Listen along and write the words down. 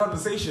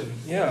conversation.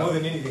 Yeah. More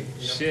than anything.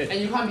 You know? Shit. And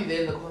you can't be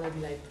there in the corner and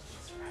be like,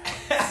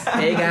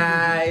 Hey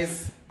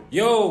guys.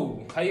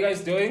 Yo, how you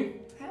guys doing?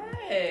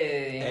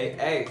 hey.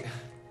 Hey.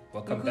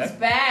 Welcome Look who's back.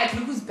 back.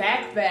 Look who's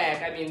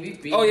back. I mean, we've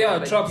been. Oh, yeah,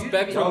 but Trop's you've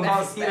back been from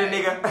Don't see the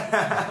nigga.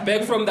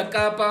 Back from the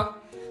Kappa.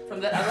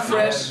 From that other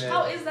Fresh.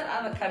 How is that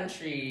other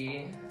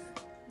country?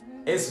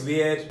 It's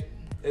weird.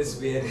 It's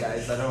weird,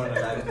 guys. I don't want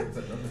to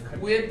lie.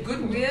 Weird,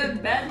 good,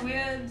 weird, bad,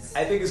 weird.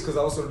 I think it's because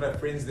I also don't have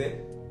friends there.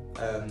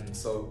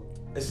 So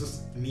it's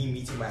just me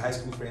meeting my high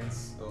school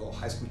friends or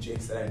high school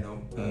chicks that I know,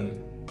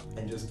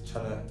 and just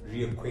trying to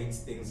reacquaint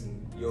things and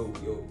you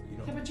know.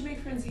 Yeah, but you make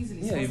friends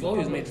easily. Yeah, so you've what's the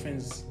always problem? made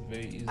friends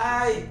very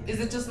easily. Is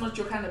it just not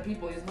your kind of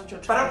people? It's not your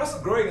But tribe? I'm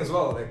also growing as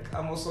well. Like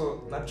I'm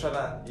also not trying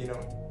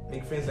to,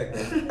 make friends like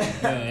that.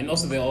 Yeah, and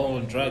also they're all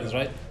on drugs,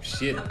 right?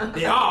 Shit.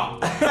 They are.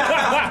 They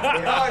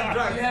are on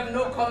drugs. You have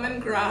no common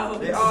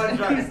ground. They are on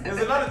drugs. There's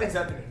a lot of things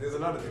happening.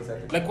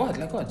 Like what?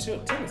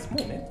 Tell us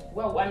more, man.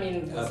 Well, I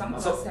mean, some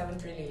of so- us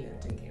haven't really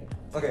lived in Cape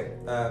Town. Okay,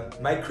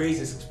 my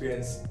craziest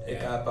experience in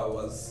Kapa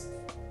was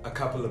a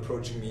couple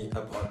approaching me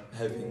about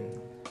having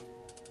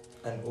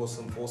an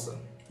awesome foursome,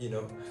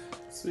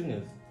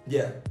 Swingers.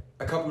 Yeah,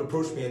 a couple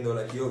approached me and they were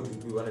like, yo,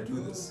 dude, we want to do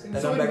this. And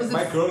So I'm like, was it-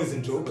 my girl is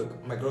in Joburg.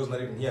 My girl's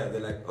not even here.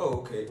 They're like, oh,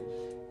 okay.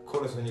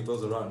 Call us when your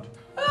girl's around.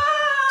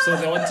 So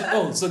they want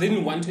to. So they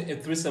didn't want a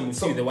threesome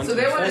with you. They wanted. so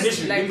they wanted-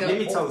 Initially, like let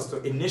me a- tell the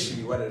story.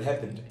 Initially, what had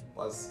happened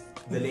was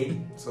the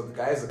lady, so the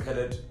guys are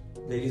colored,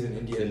 ladies in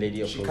India. The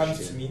lady she approached comes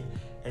you. to me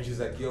and she's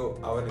like, yo,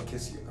 I want to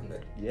kiss you. I'm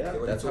like, Yeah, okay,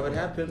 what that's are you how it talking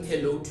about? happens.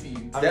 Hello to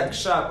you. I'm like,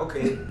 sharp,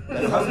 okay.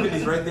 The husband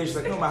is right there. She's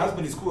like, no, my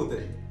husband is cool with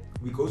it.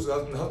 We go to the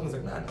husband. The husband's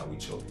like, nah, we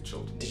chilled.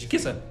 Did you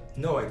kiss her?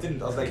 No, I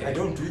didn't. I was like, I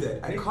don't do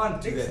that. I can't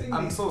do that.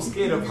 I'm so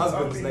scared of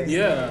husbands. Like,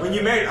 Yeah. when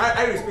you're married,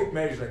 I respect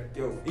marriage. Like,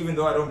 yo, even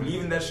though I don't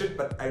believe in that shit,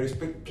 but I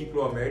respect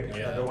people who are married. And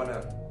Yeah. I don't want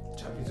to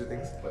jump into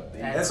things. But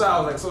That's why I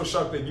was like so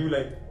shocked that you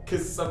like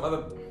kiss some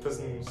other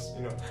person's.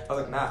 I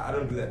was like, nah, I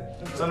don't do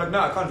that. So I'm like,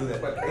 nah, I can't do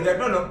that. And they're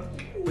like, no.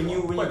 When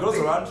your girls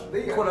around,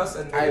 call us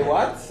and.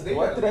 what?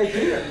 What did I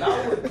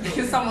do?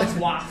 Because someone's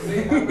wife.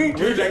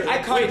 Dude, like, I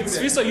can't do that.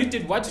 Swisso, you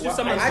did what? You did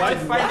someone's I wife?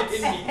 can find it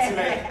in me to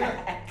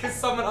like kiss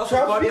someone else's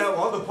Trump, partner please-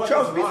 while the partner's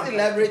Trump, please around.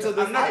 elaborate on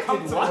this. I'm not I did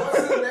comfortable.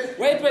 what?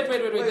 Wait.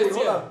 Wait, Let's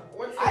hold hear. on.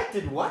 I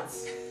did what?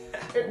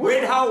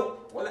 Wait, how?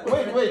 Wait.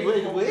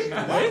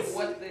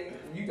 What thing?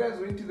 You guys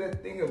went to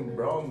that thing in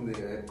Brown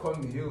there at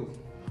Con Hill.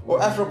 Or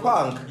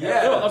Afropunk?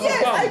 Yeah. No,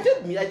 Yes,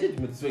 Afropunk. I did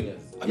with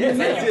swingers. I Yes,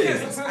 mean, I yeah. did.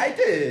 Yes, I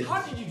did.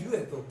 How did you do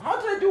that though? How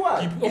did I do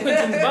what? You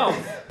opened his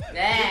mouth.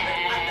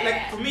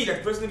 Like for me,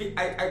 like personally,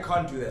 I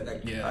can't do that.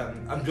 Like, Yeah.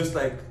 I'm just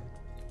like,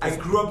 I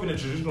grew up in a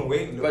traditional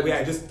way where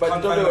I just But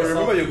can't don't find myself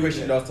remember your doing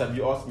question that. last time.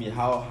 You asked me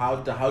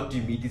how do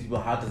you meet these people?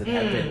 How does it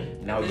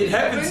happen? Now It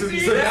happened to me.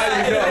 So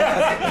now you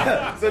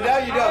know. So now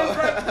you I was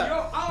know. like,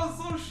 yo, I was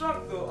so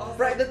shocked though. I was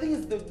Right, the thing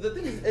is,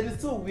 and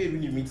it's so weird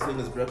when you meet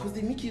swingers, bro, because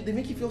they make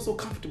you feel so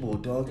comfortable,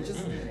 dog. They're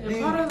just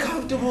they're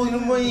comfortable, you know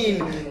what I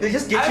mean? They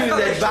just get you in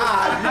that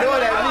vibe, you know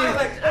what I mean?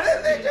 like,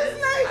 They're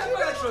just I like, felt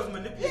like she was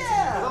manipulating me.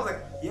 Yeah. I was like,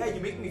 yeah,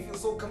 you make me feel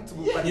so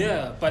comfortable. But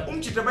Yeah, but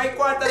Umchita by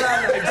quarter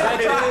lana.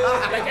 exactly.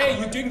 Like, hey,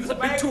 you're doing this a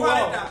bit too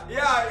well.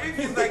 Yeah, it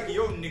feels like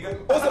yo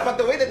nigga. also, but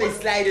the way that they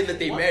slide in that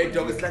they married,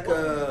 dog, it's like What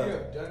would you a.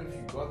 have done if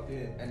you got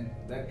there and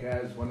that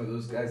guy's one of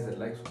those guys that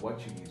likes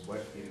watching his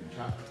wife getting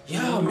chopped?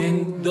 Yeah,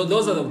 man.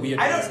 Those are the weird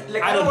I ones.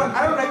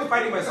 don't like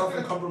finding myself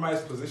in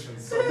compromised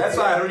positions. So that's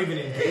why I don't even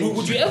engage.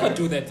 Would you ever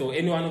do that though?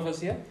 Any one of us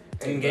here?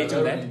 Engage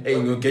in that? Hey,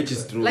 you'll get you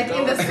through. Like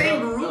in the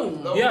same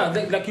room. Yeah,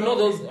 like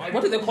those.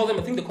 What do they call them?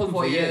 I think they call them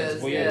Voyeurs,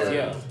 voyeurs.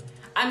 Yeah.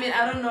 I mean,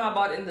 I don't know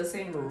about in the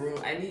same room.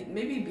 I need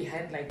maybe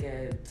behind like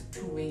a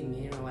two-way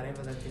mirror or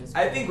whatever that thing's.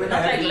 I think when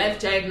not I like have-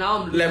 left jag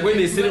now. I'm Like when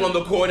they're sitting on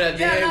the corner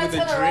there yeah, with a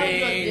turn around, you're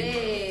drink.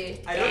 there.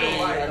 I don't know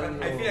why. I don't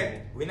but I know. feel like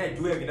when I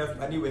do have enough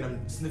money when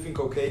I'm sniffing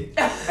cocaine,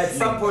 at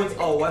some point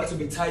I'll want to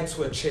be tied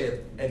to a chair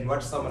and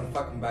watch someone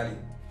fucking Bali.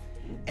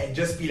 And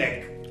just be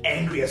like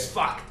angry as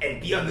fuck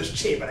and be on this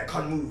chair but I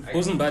can't move.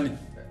 Who's in Bali?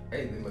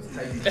 Hey, they must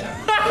tell you.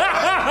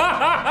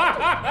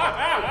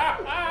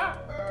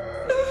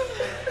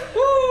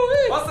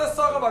 What's that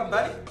song about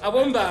Bali?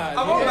 Abomba.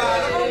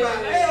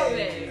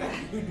 Hey.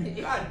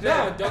 God No,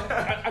 damn. dog,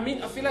 I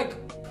mean, I feel like,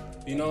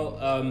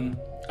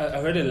 I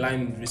heard a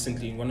line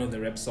recently in one of the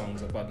rap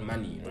songs about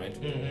money, right?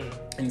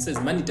 And it says,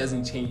 money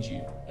doesn't change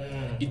you.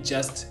 It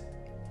just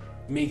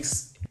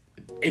makes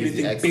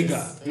everything access.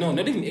 bigger. No,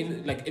 not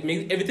even, like, it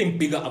makes everything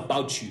bigger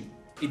about you.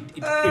 It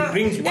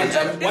brings what is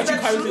that you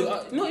currently...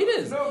 true? no, it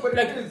is. No, but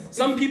like, it is.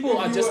 some If people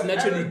are you just are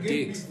naturally arrogant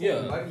dicks. before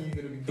Yeah. money, you're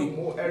gonna become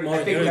more arrogant. More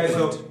I think guys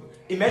arrogant. though,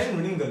 imagine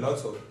winning the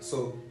lotto.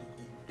 So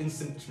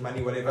instant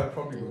money, whatever. That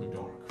probably go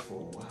dark for a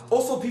while.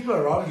 Also, people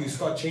around you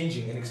start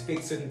changing and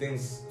expect certain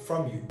things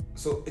from you.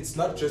 So it's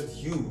not just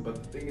you, But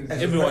the thing is, as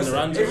a Everyone person.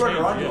 around you Everyone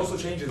change, around you yeah. also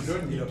changes. you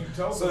don't need to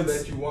tell So them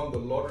it's- that you won the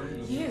lottery.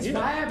 Yes, Yeah.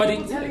 why are But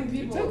people it- telling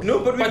people? No,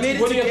 but we But made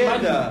it when you have money,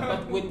 together.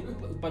 but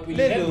when but when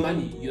you have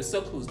money, your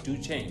circles do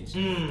change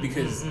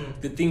because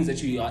the things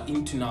that you are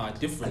into now are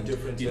different.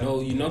 You know,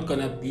 you're not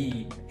gonna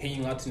be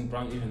hanging out in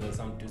Brown, even though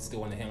some dudes still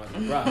want to hang out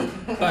in Brown.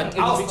 But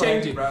it'll be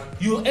changing.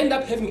 You'll end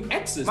up having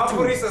access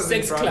to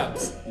sex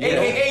clubs.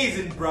 AKA is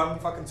in Brown,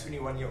 fucking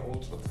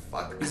 21-year-old. What the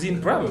fuck? Is he in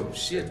Brown?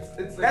 Shit.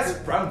 It's like That's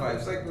Brown vibes.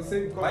 It's like the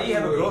same combo. Why you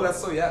have a girl that's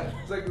so young?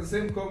 It's like the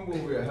same combo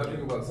we are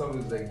having about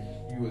someone like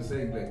you were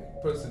saying,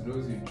 like person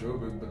knows you're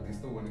Joburg, but they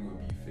still want to go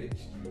be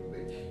fetched. You know,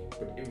 like,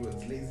 but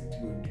everyone's lazy to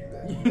go do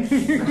that.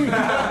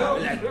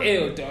 Like,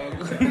 ew, dog.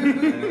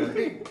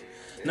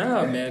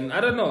 Nah, man,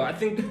 I don't know. I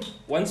think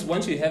once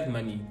you have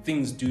money,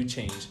 things do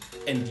change,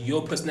 and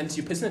your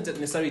personality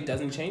necessarily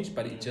doesn't change,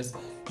 but it just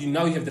you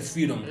have the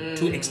freedom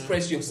to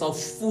express yourself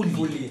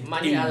fully.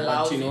 Money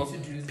allows you know, you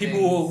to do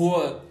people who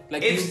are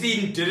like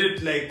Epstein did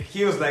it. Like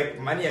he was like,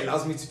 money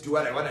allows me to do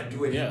what I want to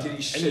do, and he did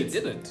his shit. And he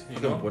did it. You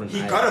know?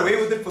 He got away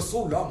with it for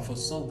so long.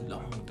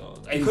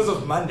 Dog. Because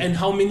of money. And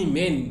how many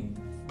men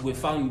were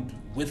found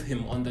with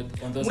him on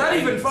those? Not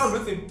islands? even found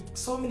with him.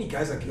 So many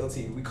guys are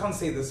guilty. We can't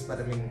say this, but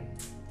I mean.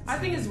 I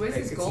think it's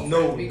Wesley's it's girlfriend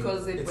known.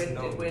 because it It's went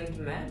known.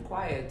 mad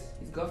quiet.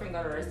 His girlfriend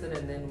got arrested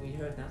and then we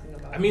heard nothing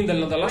about it. I mean, the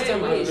last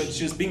time Wait.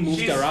 she was being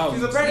moved around.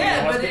 She's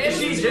apparently but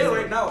she's in jail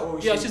right now. Or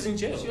she's in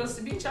jail. She was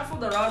being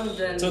shuffled around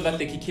and So that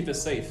they can keep her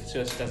safe,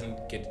 so she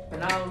doesn't get,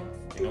 but now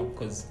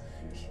because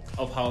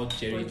of how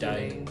Jerry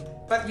died.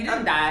 But he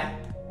didn't die.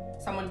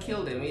 Someone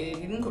killed him. He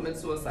didn't commit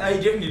suicide.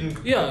 He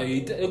didn't. Yeah,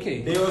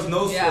 okay. There was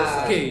no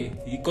suicide. Okay,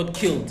 he got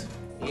killed.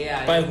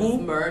 Yeah. By he was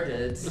who?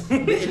 Murdered.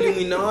 The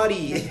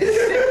Illuminati.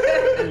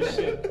 Oh,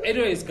 shit.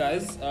 Anyways,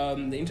 guys,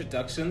 the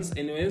introductions.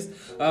 Anyways,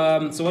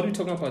 so what are we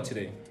talking about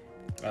today?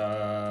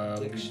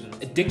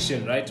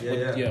 Addiction, right? So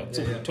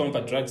we're talking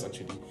about drugs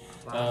actually.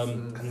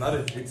 I'm not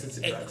addicted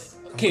to drugs.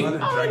 Okay. I'm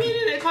not a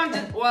druggie. It can't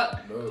just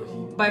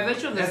what? By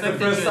virtue of the That's fact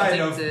the that first you're sign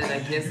of addicted, I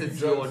guess it's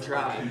your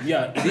drug.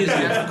 Yeah, it is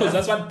because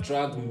that's what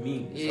drug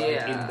means, right?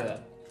 Yeah. In the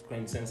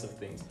grand sense of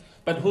things.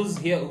 But who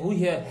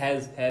here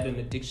has had an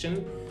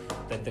addiction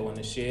that they want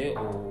to share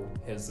or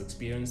has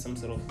experienced some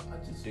sort of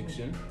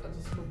addiction?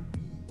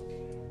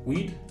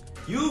 Weed?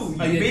 You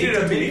Are you made it a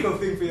addicted to medical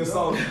thing for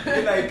yourself.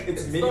 You're like,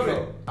 it's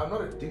medical. I'm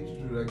not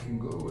addicted to it. I can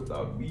go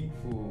without weed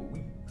for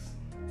weeks.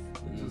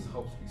 It just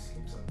helps me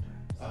sleep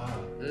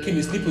sometimes. Can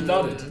you sleep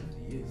without it?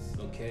 Yes.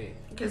 Okay.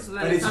 Okay, so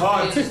But it's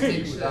hard to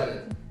sleep sleep without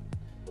it.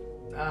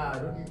 I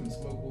don't even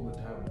smoke all the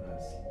time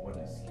when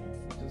I sleep.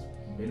 It just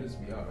mellows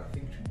me out. I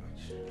think too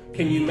much.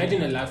 Can you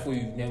imagine a life where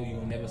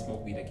you'll never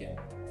smoke weed again?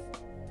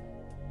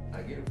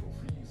 I get it for free.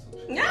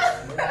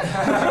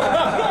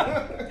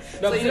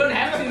 So you don't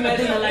have to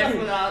imagine a life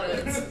without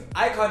it.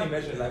 I can't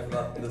imagine life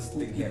without this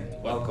thing here.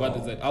 What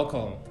is it?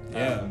 Alcohol.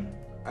 Yeah.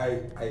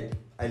 I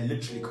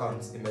literally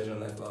can't imagine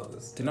life without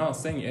this. Then I was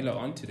saying earlier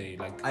on today,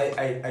 like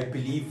I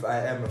believe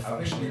I am a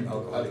functioning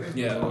alcoholic.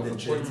 Yeah. The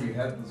Legit. point we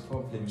had this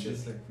problem Legit.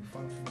 just like we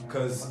function.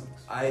 Because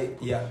I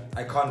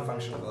can't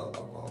function without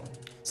alcohol.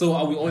 so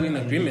are we all in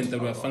agreement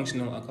that we're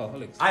functional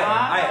alcoholics?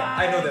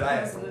 I know that I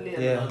am. Personally,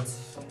 I'm Yeah. not.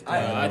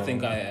 I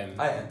think I am.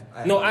 I am.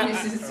 No, I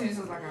This is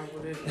like I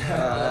wouldn't.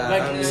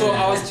 like so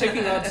I was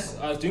checking out,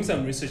 I was doing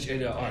some research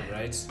earlier on,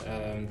 right?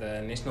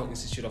 The National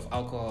Institute of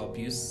Alcohol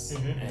Abuse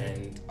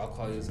and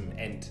Alcoholism,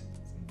 and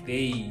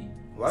they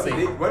What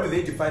do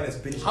they define as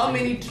binge? How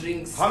many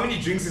drinks? How many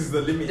drinks is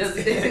the limit? Does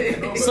No, it?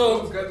 but So-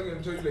 those guys are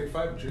gonna tell you like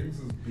 5 drinks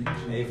is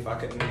binging. Hey,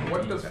 fuck it.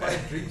 What does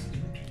 5 drinks do to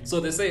you? So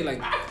they say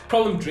like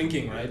problem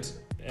drinking, right?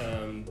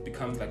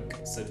 Becomes like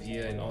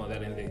severe and all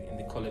that, and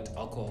they call it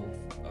alcohol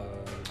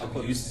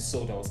use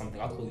disorder or something.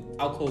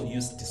 Alcohol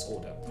use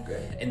disorder.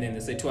 Okay. And then they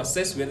say to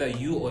assess whether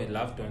you or a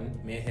loved one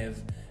may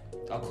have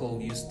alcohol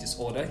use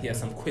disorder, here are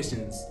some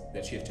questions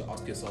that you have to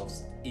ask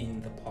yourselves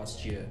in the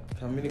past year.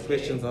 How many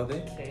questions are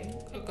there? Okay.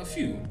 Like a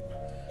few.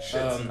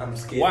 Shit, I'm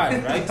scared. Why,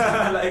 right?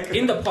 Like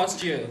In the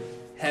past year,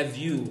 have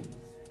you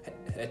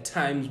at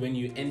times when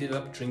you ended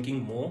up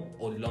drinking more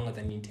or longer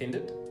than you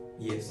intended?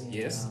 Yes.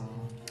 Yes.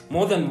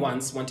 More than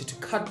once wanted to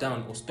cut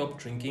down or stop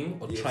drinking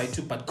or Yes. try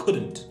to but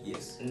couldn't.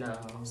 Yes. No.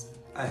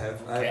 I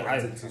have. Okay, I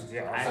wanted to.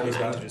 I was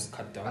trying to just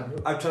cut down.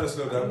 I'm trying to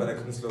slow down, but I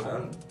couldn't slow I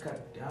down. don't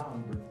cut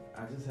down, but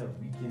I just have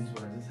weekends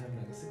where I just have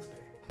like a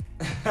 6-pack.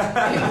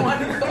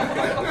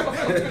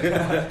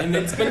 And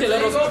then spend a So lot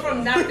you of go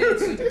from nothing to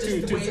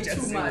just to way just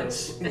too zero.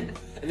 much.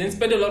 and then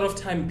spend a lot of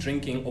time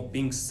drinking or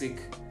being sick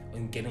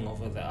and getting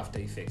over the after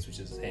effects, which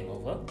is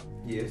hangover.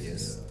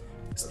 Yes.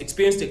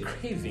 Experienced a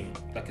craving,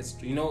 like it's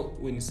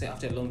when you say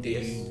after a long day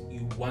Yes.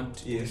 you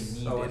want Yes. you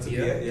need I want a to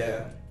beer. be.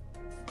 Yeah.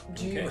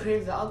 Do you Okay.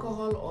 crave the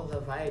alcohol or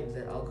the vibe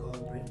that alcohol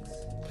brings?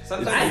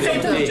 Sometimes I it's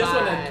think the Sometimes you same just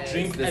thing. want Nice. to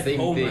drink It's the at same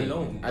home thing.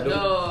 alone. I don't.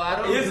 No, I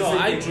don't. It is the No,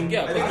 same I thing. drink,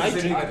 yeah, I think I it's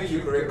the same- drink. I think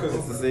you're correct because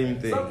It's the same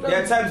thing.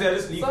 there are times where I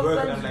just leave work and I'm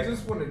Sometimes like, you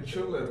just want to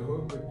chill at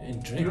home, but And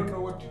you drink. don't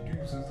know what to do.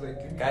 So it's like,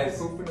 let me Guys.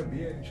 just open a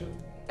beer and chill.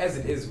 as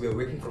it is, we're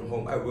working from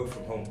home. I work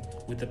from home,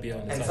 With the beer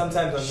on the and side.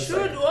 sometimes I'm just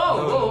Should like, whoa,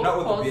 no, whoa, not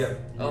with pause. the beer.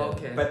 Oh,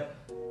 okay. But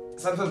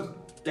sometimes,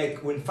 like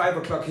when 5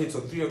 o'clock hits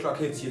or 3 o'clock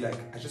hits, you're like,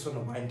 I just want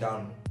to wind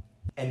down,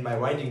 and my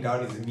winding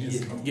down is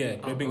immediate. Yeah,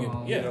 grabbing it.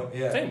 Alcohol. Yeah, You know,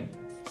 yeah. same.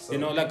 So, You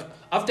know, like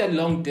after a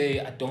long day,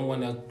 I don't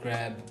want to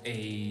grab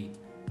a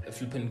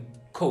flipping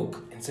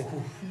Coke and say,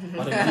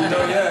 what a You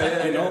know,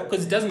 yeah, you know, yeah.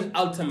 because it doesn't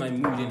alter my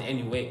mood in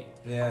any way.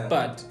 Yeah.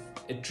 But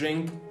a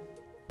drink,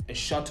 a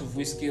shot of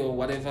whiskey or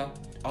whatever,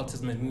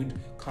 alters my mood,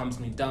 calms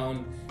me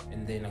down,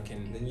 and then I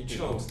can. Then you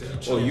chill.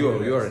 Oh,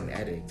 you're an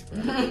addict.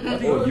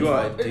 Oh, you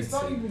are It's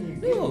not addicted. even you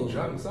getting No.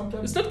 drunk.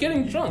 Sometimes It's not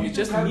getting drunk, it's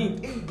just have me.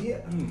 a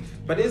beer.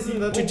 But isn't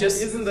that To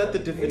just isn't that the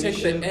Take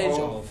definition the edge of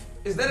off.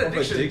 Is that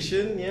addiction?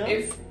 addiction? Yeah.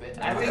 If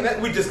I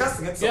think We're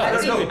discussing it, so Yeah, I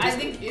that's don't know. I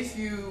think if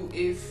you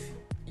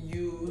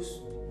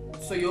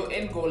so your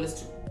end goal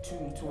is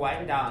to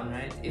wind down,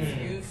 right? If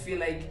you feel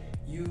like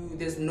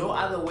there's no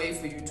other way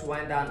for you to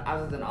wind down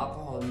other than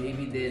alcohol,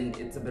 maybe then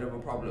it's a bit of a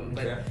problem.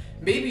 But Okay.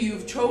 maybe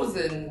you've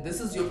chosen this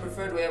is your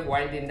preferred way of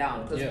winding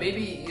down, because Yeah.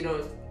 maybe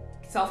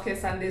self-care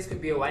Sundays could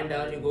be a wind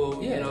down. You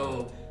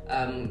go,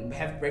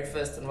 have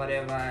breakfast and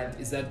whatever.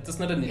 That's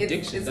not an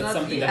addiction. it's That's not-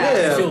 something yeah. that makes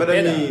Yeah, you feel but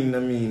better. I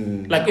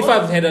mean, Like if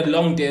I've had a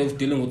long day of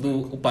dealing with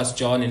Upas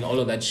John and all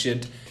of that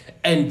shit,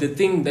 and the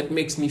thing that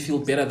makes me feel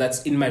better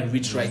that's in my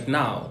reach right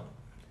now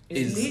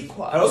It's is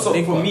liquor. And also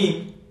Liquor. for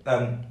me,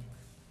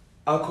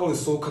 alcohol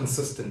is so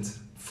consistent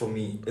for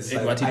me. It's In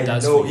like what it I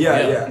does know, for you,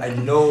 yeah. I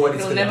know what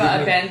it's It'll gonna never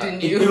give me.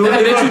 abandon you. It will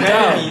Let never you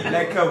abandon me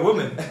like a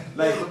woman.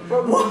 Like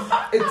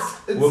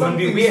It's Women be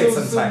something weird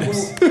so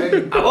sometimes. simple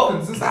and Oh.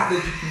 consistent that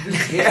you can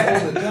just do Yeah.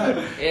 all the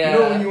time. Yeah. You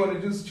know, when you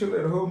want to just chill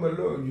at home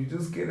alone, you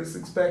just get a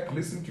 6-pack,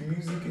 listen to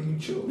music, and you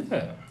chill.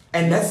 yeah.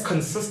 and that's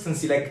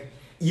consistency. Like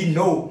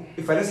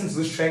if I listen to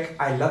this track,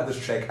 I love this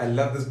track, I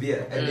love this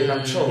beer, and then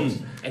I'm chilled.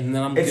 And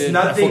then I'm It's good.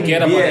 nothing I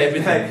forget about weird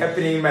everything. like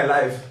happening in my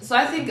life. So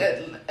I think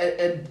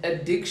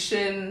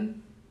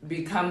addiction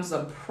becomes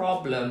a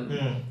problem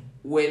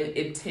when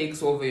it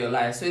takes over your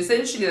life. So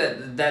essentially,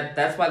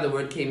 that's why the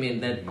word came in,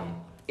 that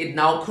it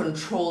now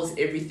controls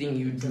everything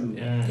you do.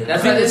 Yeah.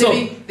 That's I why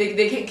think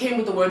they came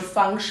with the word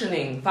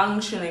functioning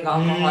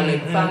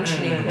alcoholic,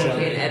 functioning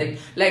cocaine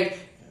addict. Like,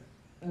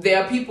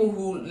 there are people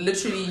who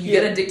literally you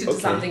get addicted to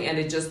Okay. something and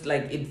it just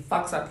like it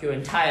fucks up your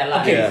entire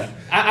life. Okay, Yeah.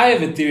 I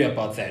have a theory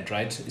about that,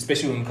 right?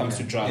 Especially when it comes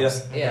to drugs.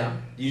 Yes. Yeah.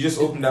 You just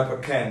opened up a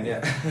can,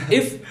 yeah.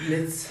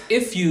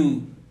 If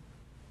you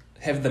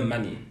have the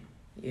money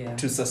Yeah.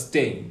 to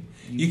sustain,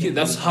 you can can.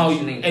 That's keep how.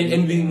 functioning.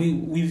 And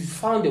we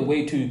found a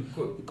way to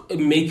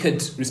make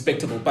it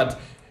respectable. But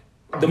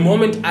the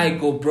moment I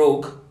go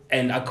broke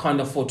and I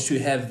can't afford to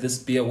have this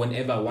beer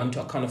whenever I want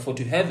to, I can't afford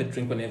to have a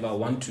drink whenever I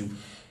want to.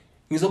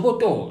 It's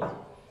about all.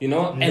 You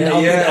know, and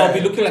Yeah, I'll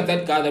be looking like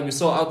that guy that we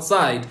saw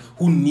outside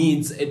who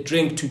needs a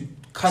drink to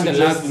kind of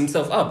To just- liven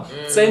himself up.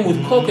 Same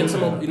with Coke and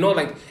some of,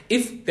 like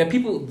if there are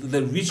people,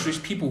 the rich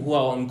people who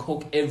are on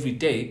Coke every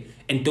day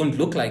and don't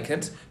look like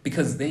it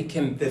because they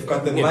can. They've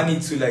got the Yeah.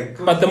 money to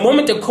like. But the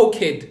moment a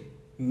cokehead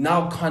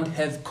now can't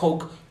have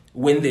Coke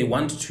when they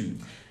want to,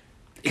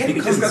 it Can we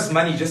becomes discuss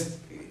money? Just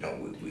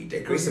we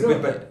digress a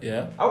bit, but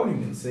yeah. I wouldn't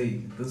even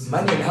say this is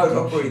money and how it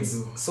what you operates.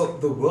 should do. So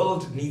the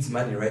world needs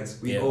money, right?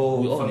 We Yeah,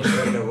 all we all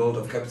function in a world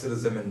of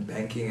capitalism and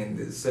banking, and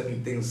there's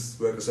certain things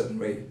work a certain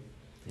way.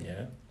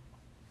 Yeah.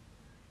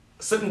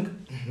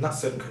 Not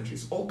certain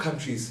countries. All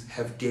countries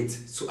have debt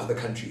to other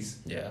countries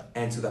Yeah.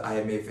 and to the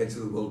IMF and to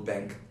the World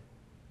Bank.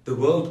 The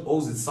world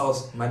owes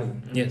itself money.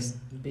 Yes.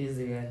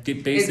 Basically.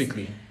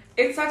 Basically,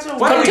 It's such a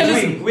What are we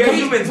Capitalism- doing? We are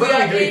humans. What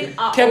are we doing? in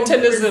our own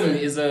capitalism prison.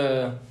 is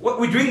a What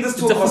we're doing this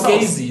it's to a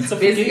ourselves. fugazi. It's a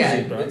Basically,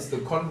 fugazi, bro. It's the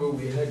convo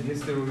we had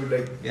yesterday. We were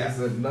like, Yeah.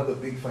 there's another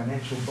big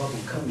financial bubble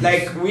coming.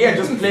 Like we are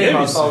just playing Very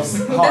ourselves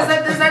There's hard.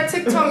 that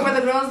TikTok where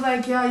the girl's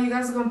like, yeah, you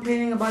guys are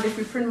complaining about if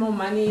we print more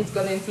money, it's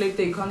gonna inflate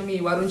the economy.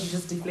 Why don't you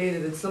just deflate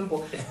it? It's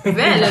simple.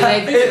 Then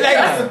like,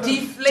 just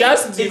deflate.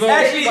 Just It's But-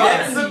 actually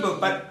that economy. simple,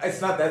 but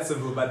it's not that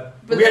simple. But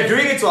But we are that's-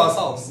 doing it to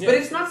ourselves. But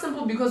it's not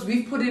simple because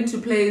we've put into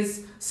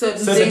place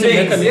certain Certain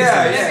things. things, yeah,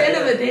 At yeah. the end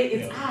of the day,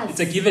 it's Yeah. us. It's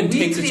a give and We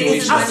take created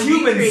situation. money, Us we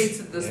humans.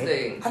 created this Yeah.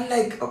 thing. I'm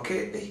like, okay,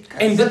 hey, guys.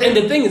 And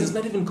the thing is, it's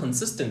not even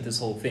consistent. This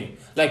whole thing.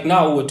 Like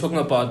now, we're talking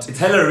about it's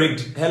hella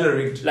rigged. Hella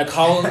rigged. like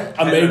how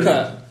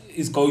America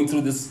is going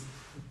through this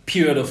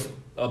period of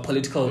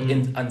political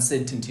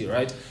uncertainty,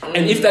 right?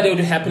 And if that were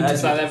to happen to Imagine,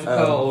 South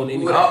Africa or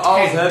in would-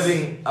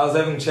 I was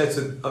having chats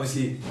with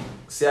obviously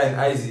Sia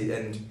and Izzy,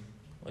 and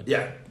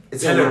yeah,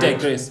 it's Yeah, hella we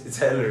rigged. digress. It's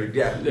hella rigged.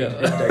 Yeah. Yeah.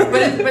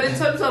 But in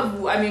terms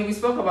of, I mean, we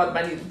spoke about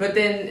money, but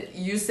then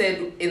you said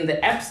in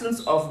the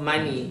absence of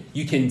money,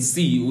 you can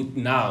see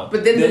now.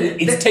 but then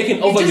it's taking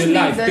it over just your means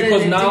life that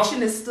because an now.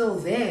 addiction is still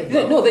there.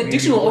 No, the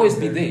addiction will Really always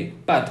be want there.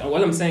 But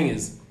what I'm saying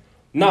is,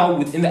 now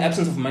within the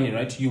absence of money,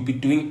 right, you'll be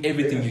doing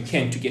everything you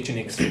can to get your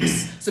next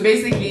fix. So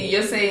basically,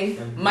 you're saying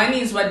money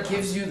is what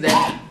gives you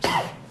that.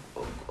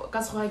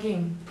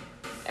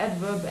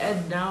 Adverb,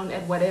 add noun,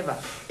 add whatever.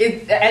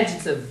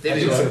 Adjective. There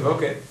we go. Adjective,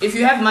 okay. If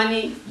you have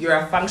money, you're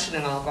a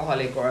functioning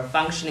alcoholic or a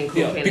functioning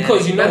cocaine Yeah,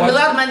 because addict. you know but what?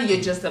 without money,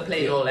 you're just a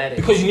plain old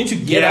addict. Because you need to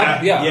get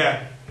up. Yeah.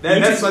 Yeah. You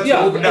need That's to- what you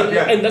opened up.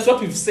 Yeah. And that's what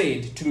we've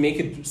said to make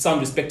it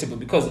sound respectable.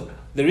 Because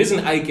the reason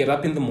I get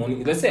up in the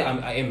morning, let's say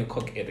I am a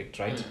coke addict,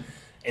 right?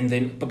 And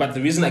then, but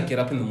the reason I get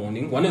up in the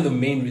morning, one of the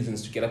main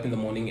reasons to get up in the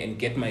morning and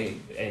get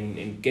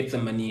and get the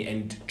money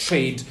and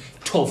trade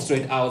 12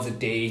 straight hours a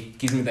day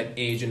gives me that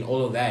edge and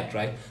all of that,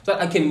 right? So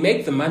I can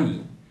make the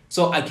money,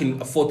 so I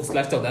can afford this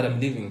lifestyle that I'm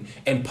living.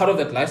 And part of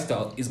that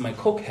lifestyle is my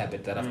coke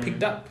habit that I've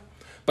picked up.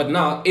 But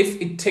now, if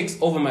it takes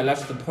over my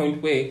life to the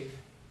point where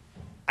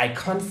I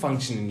can't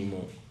function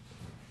anymore,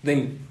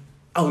 then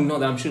I'll know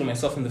that I'm shooting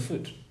myself in the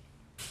foot.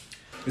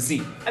 You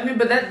see? I mean,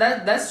 but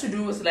that's to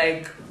do with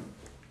like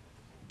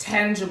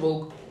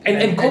tangible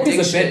and coke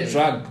is a addiction.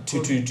 bad drug to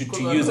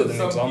use as an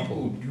some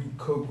example. People do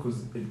coke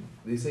because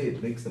they say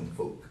it makes them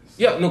focus.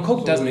 Yeah, no,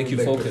 coke does So, make you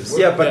like, focus.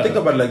 Yeah, but Yeah. think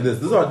about it like this.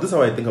 This is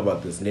how I think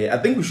about this. I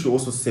think we should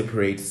also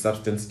separate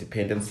substance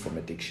dependence from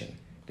addiction.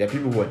 There are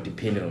people who are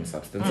dependent on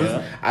substances.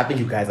 Yeah. I think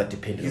you guys are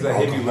dependent These on are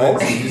heavy alcohol.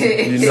 words.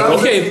 You know?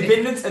 Okay.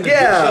 Dependence and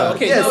Yeah,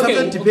 Okay, yeah, okay,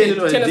 substance dependent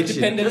okay, on tell us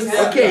addiction. dependence.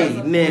 addiction.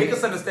 Okay, Make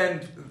us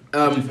understand.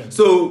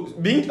 So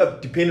being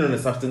dependent on a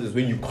substance is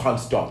when you can't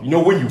stop. You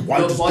know, when you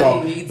want Your to body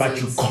stop, needs but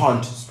it. you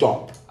can't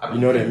stop. You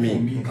know what I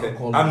mean?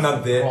 I'm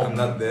not there. I'm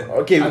not there.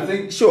 Okay, I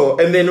think- sure.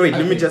 And then wait, I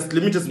let me think- just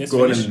Let's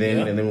go on finish, and then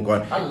yeah. and then we'll go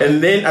on.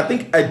 And then I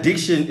think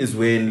addiction is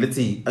when, let's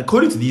see,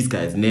 according to these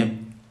guys,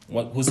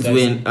 Who's it's that?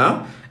 when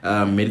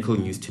medical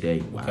news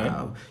today. Wow. Okay.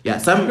 Yeah,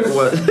 some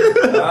People are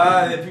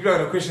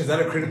gonna question: is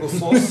that a credible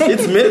source?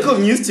 it's medical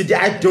news today.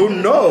 I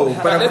don't know,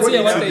 but Let's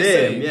according hear what to they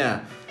them, say. yeah.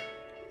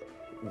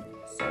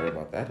 Sorry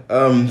about that.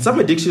 Some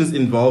addictions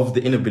involve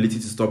the inability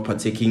to stop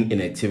partaking in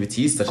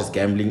activities such as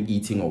gambling,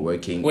 eating, or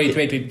working. Wait,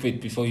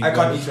 before you I go.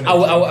 can't eat when I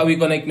Are we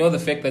gonna ignore the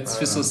fact that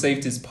Fizzle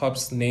saved his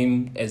pop's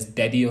name as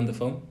Daddy on the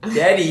phone?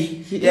 Daddy,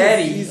 He is-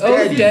 daddy. he's Oh,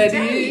 daddy. Daddy.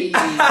 He's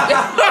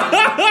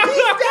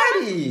daddy.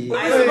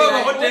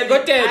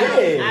 Go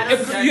Daddy.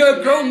 If you're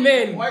a grown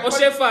man. Why-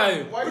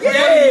 Oshefa.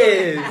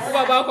 Yes.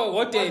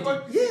 What Daddy?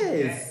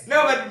 Yes.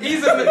 No, but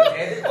he's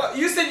a.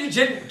 You said you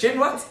Gen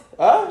what?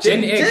 Huh?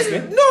 Gen X,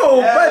 man. No,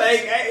 Yeah, but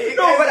like,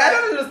 no, but I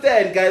don't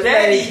understand, guys.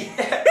 Daddy.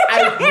 Like,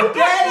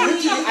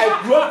 I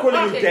grew up calling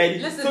him Okay, daddy.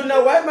 listen. So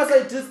now why must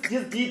I just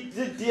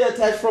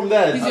detach from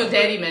that? He's your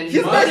daddy, man.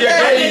 He's my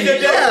daddy. He's your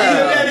daddy.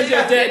 Yeah. He's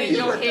your daddy.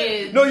 Your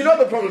kid. No, you know what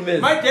the problem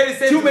is? My daddy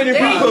said Too many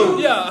Daddy. people.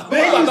 Yeah.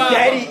 They use Baba.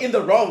 daddy in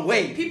the wrong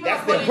way. People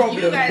That's are the calling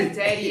problem. you guys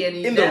daddy, and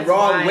In the that's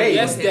wrong why way. you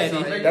Yes, say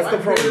daddy. sorry. That's the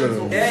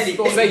problem. Daddy.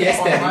 Say yes,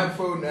 on Daddy. my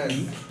phone as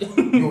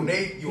your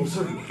name, your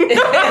son.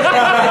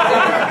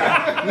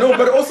 No,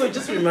 but also it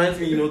just reminds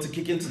me, to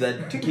kick into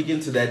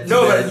that.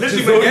 No, but to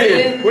literally zone my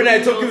daddy- in. When I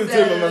talk to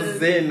him, I must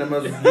zen, I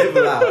must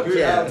level out.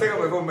 Dude, I'll Yeah. take out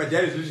my phone. My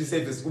daddy literally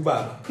said this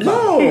Uber.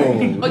 No.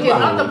 Okay,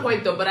 not the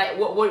point though, but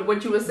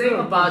what you were saying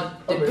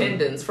about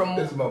dependence from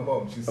This is my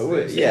mom. She's Oh,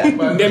 wait, sick. yeah.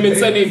 Name and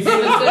surname.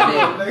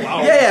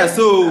 Yeah, yeah.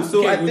 So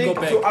Okay, I we'll think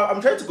go back. so.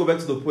 I'm trying to go back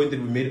to the point that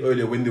we made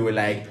earlier when they were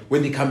like,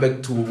 when they come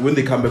back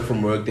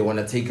from work, they want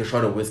to take a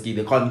shot of whiskey.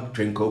 They can't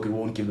drink coke. It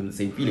won't give them the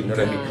same feeling. You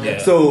know what I mean? Yeah.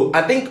 So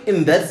I think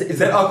in that Is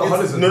that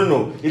alcoholism?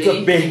 No. It's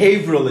a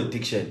behavioral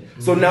addiction.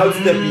 So now it's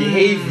the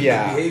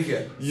behavior.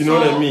 Behavior. You know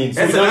what I mean?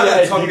 So That's now another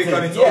you're topic addicted.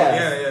 on its own.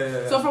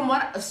 Yeah. So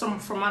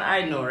from what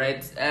I know,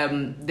 right?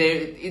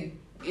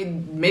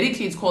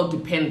 Medically it's called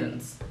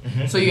dependence.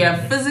 So you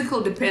have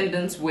physical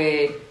dependence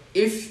where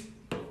if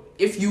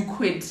you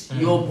quit,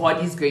 your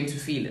body's going to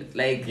feel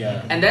it.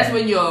 Yeah. And that's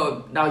when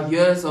you're now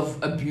years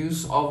of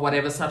abuse of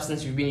whatever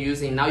substance you've been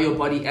using, now your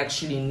body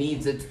actually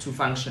needs it to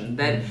function.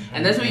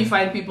 And that's where you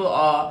find people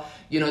are,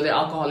 they're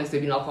alcoholics,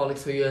 they've been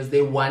alcoholics for years,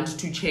 they want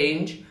to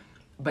change.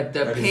 But the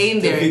But it's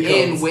pain they're difficult.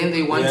 in when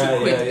they want to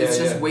quit is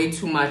just yeah. way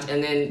too much.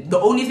 And then the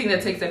only thing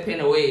that takes that pain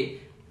away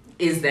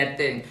is that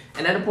thing.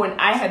 And at a point,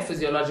 I had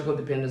physiological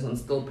dependence on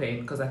still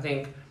pain because I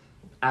think,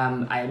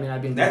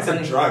 I've been. That's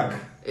a drug.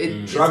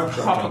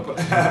 Drug.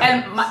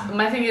 And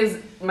my thing is,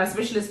 my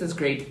specialist is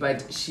great,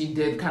 but she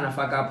did kind of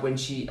fuck up when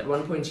at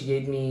one point she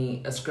gave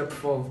me a script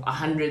for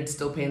 100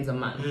 still pains a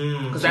month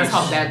because that's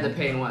how bad the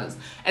pain was.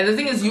 And the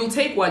thing is, you'll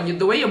take one.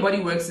 The way your body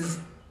works is,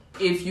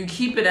 if you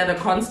keep it at a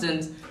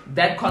constant,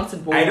 that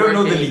constant won't I don't work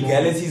know the anymore.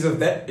 legalities of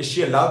that. Is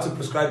she allowed to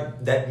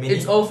prescribe that many?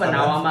 It's over a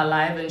now. month? I'm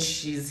alive, and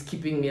she's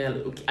keeping me. I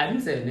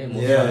didn't say her name.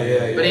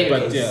 Yeah. But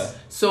anyways, But yeah.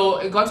 so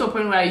it got to a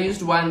point where I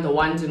used one, the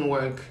one didn't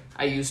work.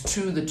 I used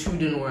two, the two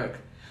didn't work.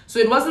 So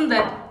it wasn't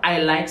that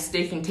I liked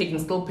taking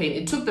still pain.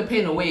 It took the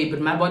pain away,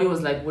 but my body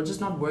was like, we're just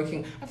not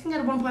working. I think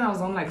at one point I was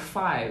on like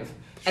 5.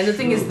 And the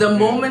thing is, the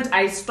moment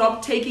I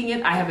stopped taking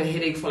it, I have a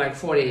headache for like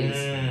 4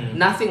 days.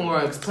 Nothing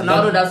works.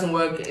 Panado doesn't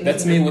work.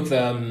 That's me with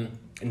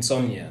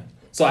insomnia.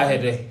 So I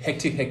had a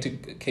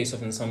hectic case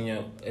of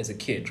insomnia as a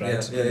kid,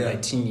 right? In my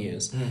teen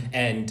years.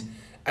 And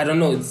I don't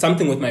know, it's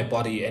something with my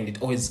body and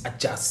it always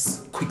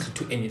adjusts quickly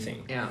to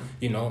anything. Yeah.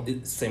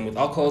 It's same with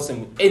alcohol,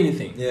 same with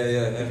anything.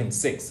 Yeah. Even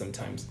sex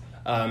sometimes.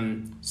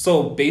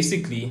 So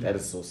basically, That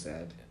is so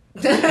sad.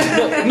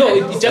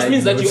 no, it just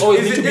means that you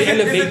always need to be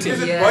elevated.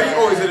 Is it Yeah.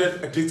 body or is it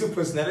an addictive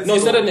personality? No,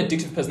 it's not an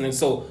addictive personality.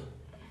 So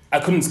I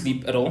couldn't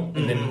sleep at all,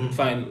 and then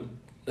fine,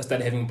 I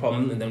started having a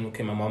problem, and then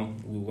my mom,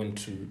 we went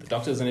to the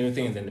doctors and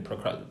everything, and then they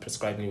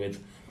prescribed me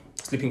with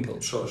sleeping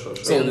pills. Sure. So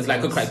it's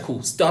like, okay,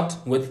 cool. Start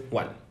with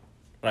 1.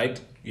 right?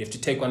 You have to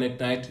take one at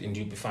night and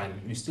you'll be fine.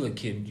 You're still a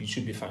kid, you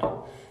should be fine,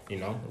 you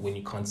know, when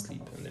you can't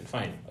sleep. And then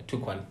fine, I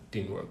took one,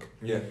 didn't work.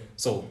 Yeah.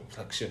 So it's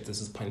like, shit,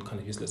 this is kind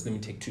of useless. Let me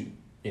take 2,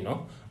 you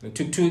know? And I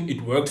took 2,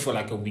 it worked for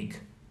like a week.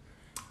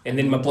 And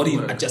then my body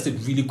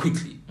adjusted really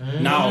quickly.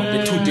 Now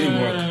the 2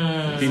 didn't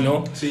work, you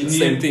know? So you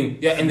Same need- thing.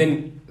 Yeah, and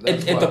then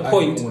That's at why the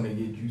point... I want to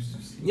get used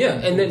to sleep. Yeah,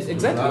 and then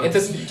exactly. At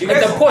You the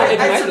guys, point, I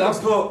at took night, a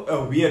pill,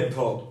 a weird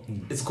pill.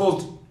 It's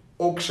called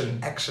auction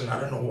action. I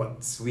don't know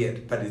what's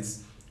weird, but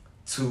it's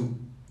to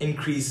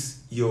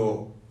increase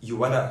you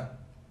wanna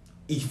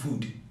eat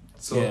food.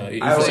 So Yeah,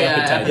 it's I always- your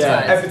appetite. Yeah,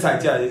 Appetite.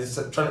 appetite. Yeah, it's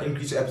trying to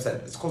increase your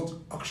appetite. It's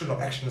called auction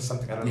or action or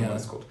something. I don't know Yeah. what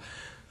it's called.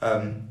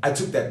 I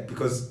took that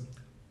because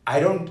I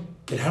don't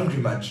get hungry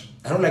much.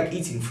 I don't like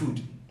eating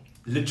food,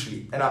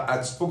 literally. And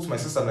I spoke to my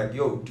sister. I'm like,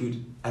 yo,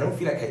 dude, I don't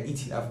feel like I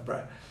eat enough,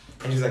 bruh.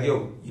 And she's like,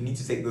 yo, you need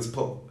to take this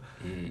pill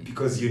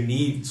because you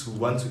need to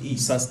want to eat.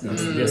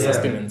 Sustenance. Mm. Yeah, Yeah.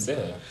 sustenance,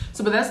 yeah.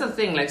 So, but that's the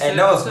thing. Like, And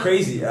that was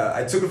crazy.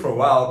 I took it for a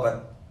while,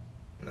 but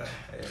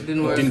It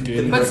didn't work. Didn't do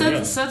anything. But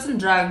Yeah. certain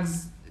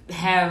drugs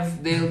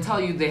they'll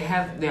tell you they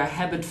are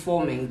habit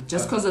forming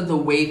just because of the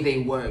way they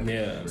work.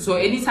 Yeah. So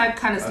any type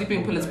kind of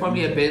sleeping pill is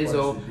probably a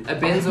benzo. A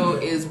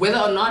benzo is whether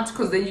or not,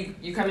 because then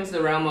you come into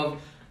the realm of,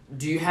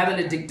 do you have an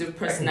addictive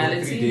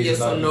personality? 3 days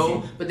Yes or without no?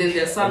 eating. But then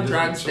there's some And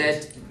drugs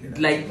there's that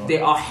like they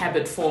are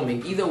habit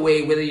forming. Either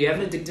way, whether you have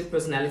an addictive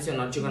personality or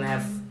not, you're gonna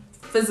have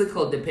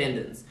physical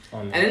dependence.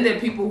 And then there are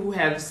people who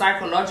have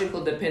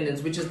psychological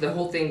dependence, which is the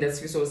whole thing that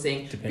Sfiso was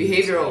saying. Dependence.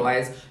 Behavioral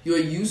wise, you're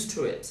used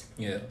to it.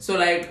 Yeah. So,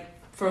 like,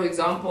 for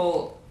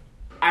example,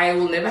 I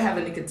will never have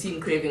a nicotine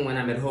craving when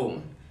I'm at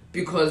home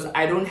because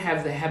I don't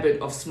have the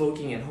habit of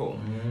smoking at home.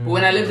 But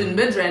when I lived in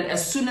Midrand,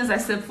 as soon as I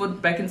stepped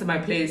foot back into my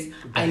place,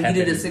 I needed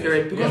habit a is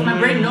cigarette because my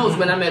brain knows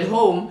when I'm at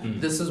home,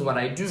 this is what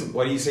I do.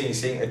 what are you saying? You're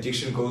saying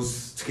addiction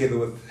goes together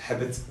with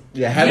habits?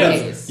 Yeah,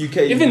 habits. Yes. You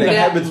can Even like, the-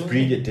 habits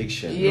breed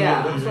addiction.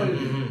 Yeah. No, that's why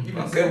even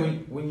Okay. so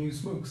when you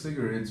smoke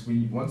cigarettes,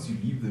 once you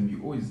leave them,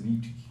 you always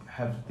need to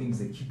have things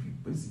that keep you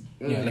busy.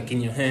 Yeah, like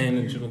in your hand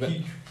and shit like that.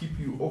 Keep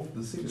you off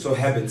the cigarette. So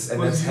habits,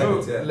 and that's Because, you know,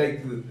 habits, yeah.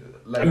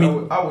 like I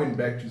mean- I went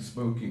back to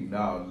smoking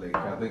now. Like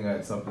I think I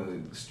had something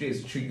that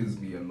stress triggers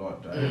me a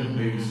lot. I had a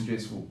very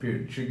stressful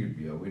period triggered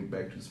me. I went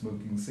back to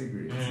smoking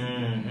cigarettes.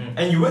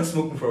 And you weren't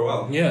smoking for a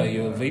while. Yeah,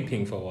 you were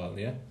vaping for a while,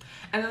 yeah?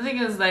 And the thing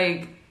is,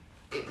 like,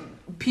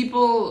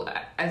 people,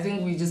 I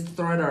think we just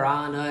throw it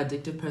around,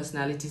 addictive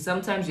personality.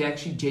 Sometimes you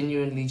actually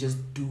genuinely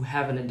just do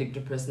have an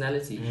addictive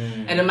personality.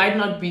 And it might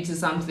not be to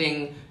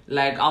something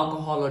like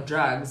alcohol or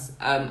drugs.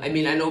 I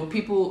mean, I know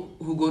people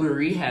who go to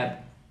rehab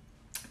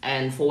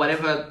and for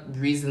whatever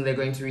reason they're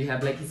going to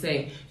rehab, like he's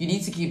saying, you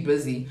need to keep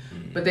busy.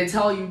 But they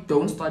tell you,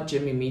 don't start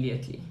gym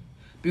immediately.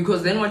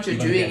 Because then what you're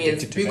You're gonna doing be is,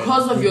 addicted to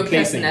because that. of your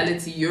Replacing it.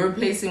 personality, you're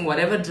replacing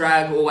whatever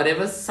drug or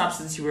whatever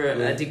substance you were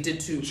addicted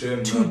to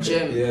Gym, to okay.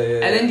 gym.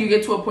 Yeah. And then you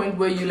get to a point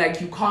where you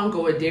can't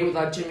go a day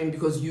without gymming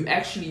because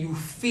you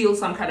feel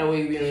some kind of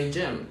way when you're in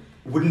gym.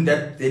 Wouldn't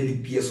that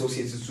then be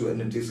associated to an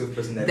addictive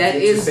personality? That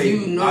To is say,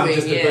 you knowing, I'm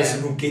just a yeah.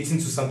 person who gets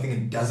into something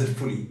and does it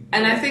fully.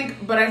 And I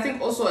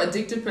think also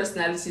addictive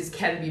personalities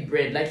can be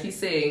bred. Like he's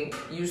saying,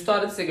 you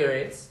started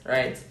cigarettes,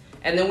 right?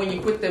 And then when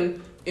you quit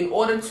them, in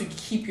order to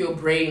keep your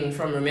brain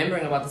from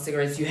remembering about the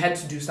cigarettes, you had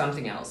to do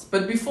something else.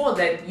 But before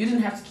that, you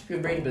didn't have to keep your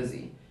brain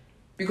busy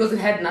because it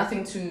had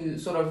nothing to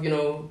sort of,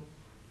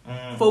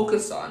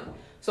 focus on.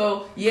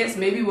 So, yes,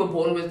 maybe we're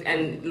born with,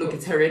 and look,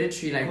 it's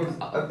hereditary. Like, Because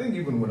I think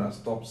even when I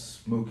stopped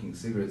smoking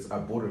cigarettes, I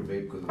bought a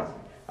vape because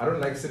I don't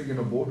like sitting in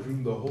a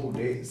boardroom the whole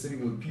day,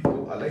 sitting with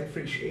people. I like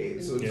fresh air.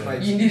 So it's Yeah.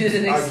 like You needed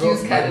an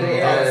excuse, I kind go of.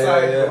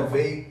 outside, Yeah.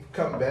 vape,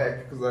 come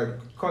back. Because I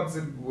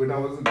constantly, when I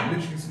wasn't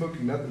literally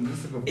smoking nothing,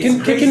 just in a It's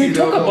Can crazy we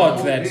talk though.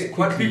 about that What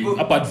quickly? people-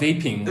 About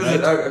vaping, Is right?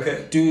 it?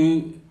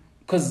 Okay.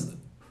 Because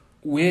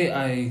where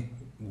I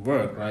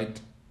work, right,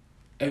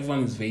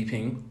 everyone is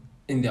vaping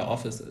in their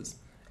offices.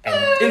 And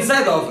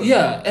Inside the office.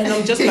 yeah, and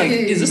I'm just like,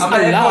 is this I'm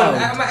allowed?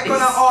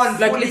 gonna on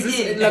Like, fully is this,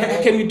 in.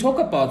 like, can we talk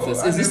about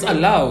this? Is this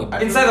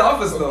allowed? Inside the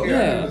office though.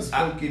 Yeah.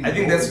 I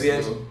think that's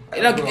weird.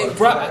 Like,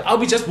 bruh, I'll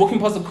be just walking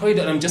past the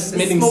corridor and I'm just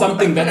smelling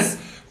something that's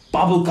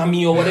bubble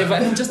gummy or whatever,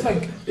 and I'm just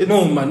like,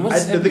 no, man,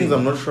 what's The thing happening? is,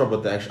 I'm not sure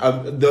about the actual.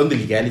 On the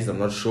legalities, I'm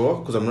not sure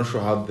because I'm not sure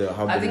how the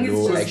I think it's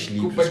law just actually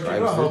But you know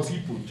prescribes how it.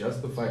 people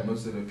justify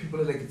most of it. People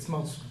are like, it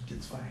smells sweet,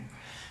 it's fine.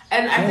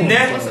 and I think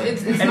Yeah. also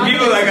it's And not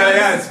people are like,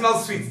 yeah, it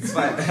smells sweet. It's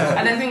fine.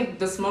 And I think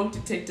the smoke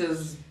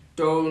detectors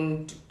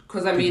don't,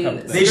 because I mean, Pick up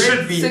that. They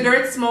should be.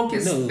 cigarette smoke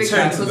is No, thicker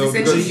certain because though,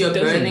 essentially because you're it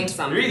doesn't. burning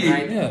something, Really?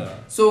 right? Yeah,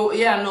 So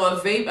yeah, no, a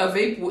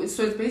vape.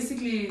 So it's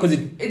basically 'Cause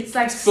it's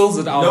like fills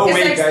it out. No It's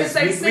way, like- guys. it's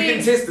like we saying-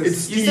 can test this.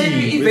 It's You said steam.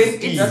 you It's vape.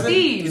 steam. It doesn't.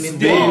 steam. It's It's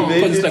steam. warm.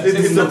 Because it's like It's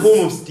a distance.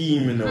 form of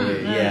steam in a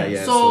way.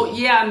 Yeah. So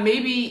yeah,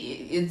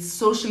 maybe it's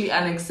socially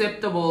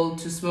unacceptable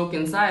to smoke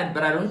inside,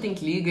 but I don't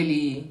think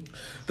legally.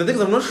 The thing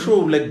is, I'm not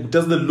sure. Like,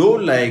 does the law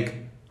like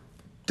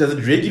Does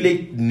it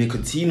regulate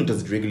nicotine or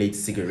does it regulate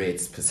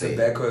cigarettes per se?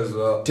 Tobacco as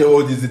well.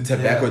 Or is it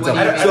tobacco What itself?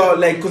 do you- So,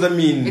 like, because I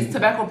mean, It's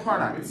tobacco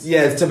products.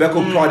 yeah, it's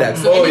tobacco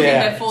products. So Oh anything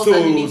yeah. that falls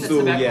underneath the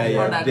tobacco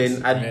products.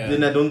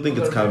 Then I don't think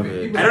it's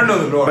covered. I don't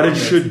know the law. But it around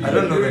should be. I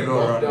don't know the During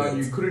law around lockdown,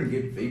 it. you couldn't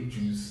get vape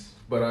juice,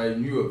 but I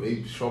knew a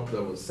vape shop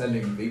that was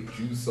selling vape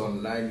juice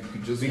online. You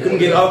could just We couldn't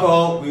get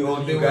alcohol. We all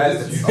They knew were,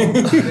 guys. just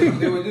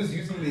they were just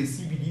using their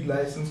CBD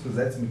license because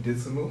that's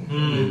medicinal. They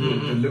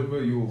would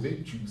deliver your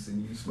vape juice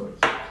and you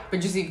smoke.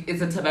 But you see,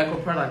 it's a tobacco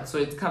product, so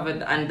it's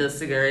covered under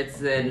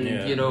cigarettes and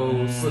Yeah. you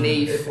know, snuff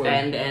It was-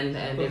 and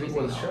But it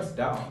everything was else. shut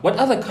down. What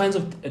other kinds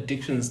of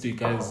addictions do you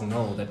guys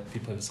know that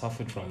people have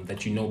suffered from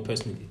that you know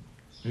personally?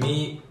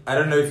 Me, I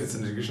don't know if it's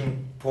an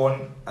addiction. Porn,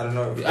 I don't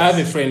know. If I have a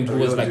that's friend who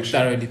real was like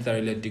addiction.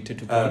 thoroughly addicted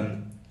to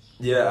porn.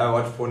 Yeah, I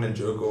watch porn and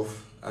jerk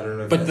off. I don't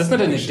know. If But that's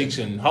not an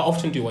addiction. How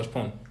often do you watch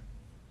porn?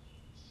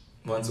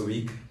 Once a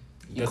week.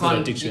 You That's not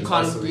can't, addiction.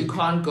 you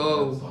can't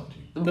go.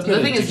 That's The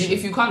not thing is, addiction.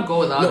 if you can't go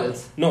without No,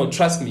 it, no,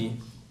 trust me.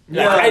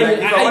 Yeah, Like, like,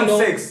 if I want know.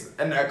 sex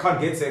and I can't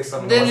get sex,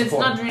 I'm then gonna it's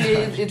watch porn. not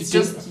really. It's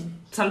just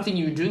something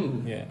you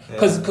do. Yeah,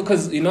 Yeah.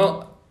 because you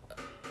know,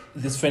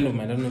 this friend of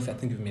mine. I don't know if I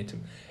think you've met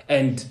him,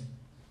 and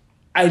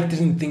I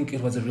didn't think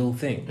it was a real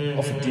thing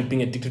of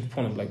being addicted to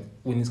porn. I'm like,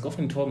 when his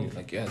girlfriend told me,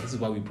 like, yeah, this is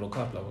why we broke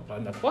up. Blah blah blah.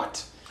 I'm like,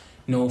 what?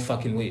 No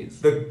fucking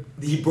ways.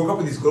 He broke up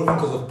with his girlfriend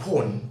because of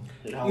porn.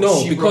 No,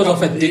 she because broke of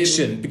up with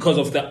addiction, because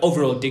of the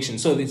overall addiction.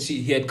 So that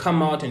he had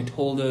come out and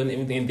told her and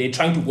everything, and they're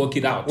trying to work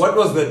it out. What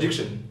was the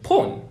addiction?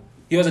 Porn.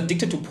 He was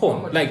addicted to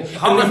porn. Like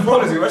How much and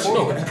porn is he watching?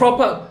 No,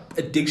 proper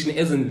addiction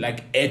isn't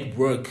like at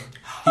work.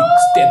 He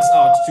steps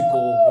out to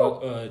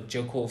go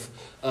jerk off.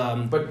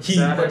 But he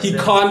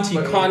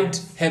that- can't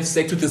have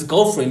sex with his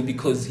girlfriend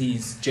because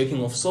he's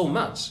jerking off so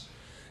much.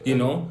 You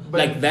know, But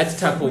like that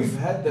type of we've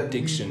had that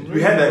addiction.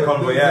 We had that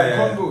convo, the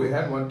yeah. convo we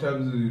had one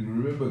time.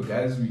 Remember,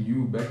 guys we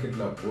knew back at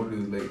La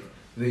Borders, like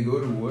they go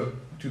to work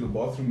to the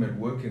bathroom at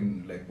work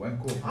and like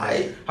wank off.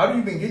 How do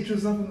you even get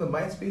yourself in the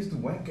mind space to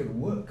wank at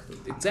work?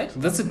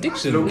 Exactly, that's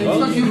addiction. Low-key. bro. I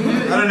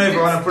don't know if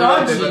I want to put it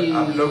out there, but Dodgy.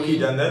 I've low-key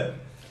done that.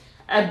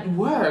 At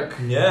work.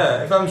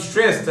 Yeah, if I'm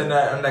stressed and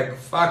I'm like,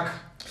 fuck.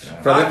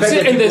 From the fact See,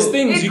 that and there's people-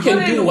 things you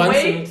can do once.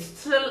 Wait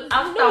till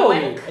after No,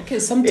 work. okay,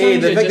 sometimes Hey,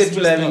 the you're fact that just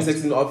people are having stressed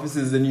sex in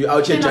offices and you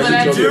out here Yeah, no, judging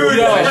but your dude,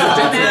 girlfriend.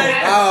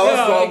 yeah, Ah, what's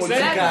yeah, wrong with you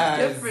exactly. guys?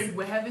 That's different.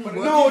 We're having work.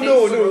 No, days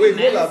no, so no, wait,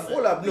 nice.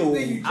 hold up, no.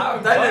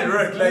 I've done it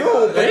right. Like,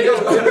 No, but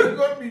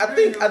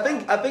like,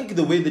 I think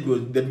the way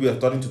that we are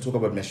starting to talk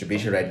about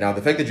masturbation right now,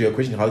 the fact that you are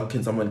questioning how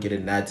can someone get a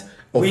nut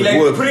off we the like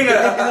work, putting it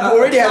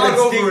already has flag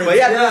a over stigma. it.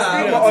 Yeah,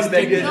 there's a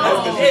stigma yeah,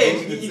 on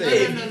there's that.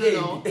 a stigma.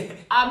 No. Hey,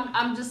 No.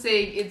 I'm just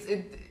saying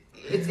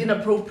it's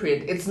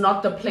inappropriate. It's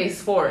not the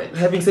place for it.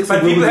 Having sex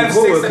But with people women have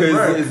sex at co-workers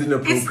work. is It's still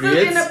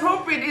inappropriate.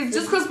 inappropriate. It's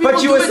just because people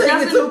But you do were it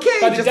saying it's doesn't. okay.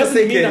 But it just a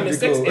doesn't mean second I'm a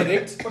sex ago.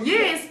 addict.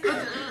 Yes,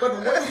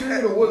 But what you doing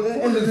at work?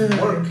 Porn is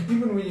work.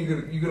 Even when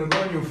you're gonna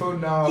go on your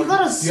phone now, You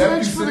gotta have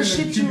search to for the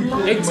sit in a shit you cubicle,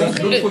 like. you must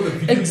Exactly. Look for the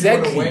video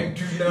Exactly. you wanna wank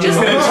to now. Just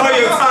enjoy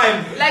your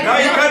time. Like, now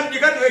the- you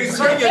can't the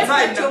enjoy your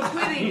time effort you're now.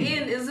 putting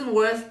in isn't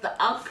worth the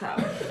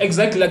outcome.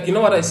 Exactly, like you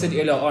know what I said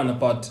earlier on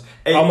about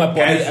Hey, how my body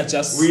guys,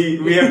 adjusts.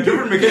 We have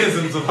different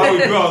mechanisms of how we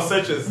do our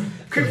searches.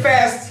 Quick,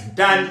 fast,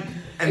 done,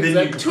 and then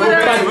Exactly. you go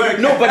back to work.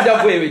 No,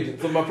 but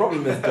wait. So my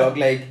problem is, dog.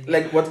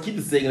 Like what Keith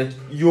is saying, like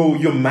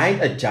your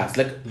mind adjusts.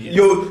 Like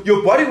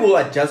your body will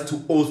adjust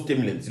to all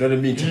stimulants. You know what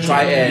I mean? To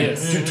try and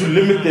Yes. to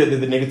limit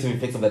the negative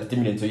effects of that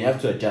stimulant. So you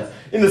have to adjust.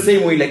 In the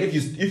same way, like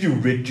if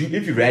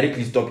you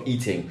radically stop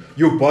eating,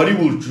 your body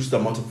will reduce the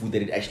amount of food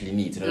that it actually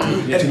needs. You know what I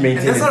mean? And- To maintain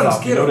and that's what I'm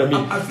itself. You scared know what I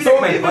of. mean? I feel So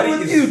like my even body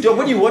with is- you, dog,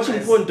 when you're watching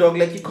porn, dog,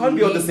 like you can't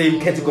be on the same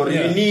category.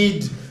 Yeah. You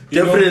need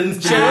You know,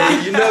 difference.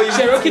 You know, you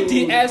Cherokee need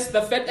to- DS,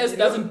 the fat S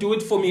doesn't do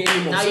it for me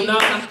anymore. Now so you now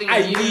need something I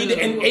new. need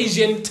an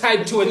Asian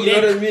tied to a You know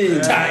what I neck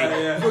mean? tie.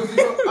 Yeah. Because, you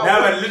know, Yeah,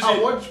 but I literally-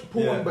 watch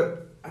porn, yeah. but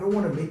I don't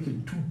want to make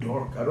it too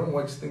dark. I don't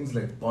watch things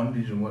like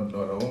bondage and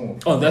whatnot. I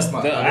don't. Oh, that's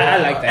my- the- I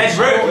like that. And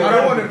bro, I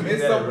don't want to do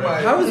mess that, up bro.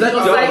 my. How is that I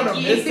don't dark? want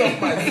to mess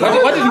up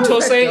my. What did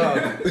Nto say?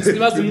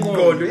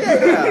 Go do-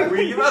 yeah.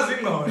 We give us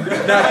signal. Nah,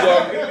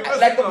 dog.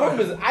 Like the problem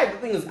is,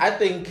 I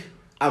think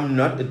I'm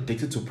not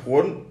addicted to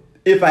porn.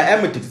 If I am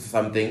addicted to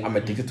something, I'm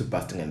addicted to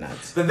busting a nut.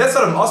 But that's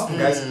what I'm asking,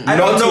 guys. I Not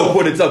don't to know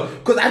porn itself,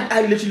 because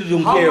I literally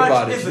don't how care much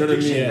about it. is You know what I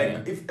addiction. mean? Yeah.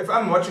 Like, if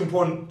I'm watching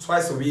porn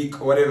twice a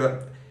week or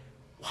whatever,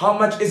 how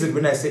much is it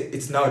when I say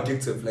it's now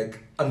addictive? Like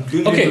I'm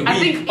doing Okay, it in a I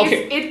week. think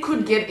Okay. if it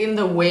could get in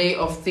the way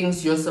of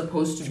things you're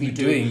supposed to be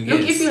doing. Look,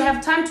 yes. if you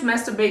have time to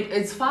masturbate,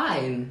 it's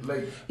fine.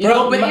 Like, You Bro,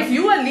 know, but my- if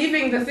you are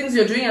leaving the things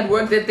you're doing at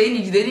work that they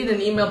need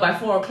an email by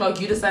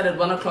 4:00. You decide at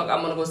 1:00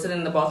 I'm gonna go sit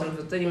in the bathroom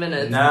for 30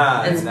 minutes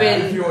Nah, and nah.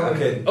 spend. if you want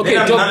Okay, Okay,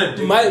 then I'm Doc, not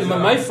addicted.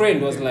 my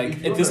friend was like,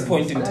 If you're at this not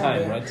point in understand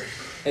time, that. right?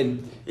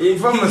 And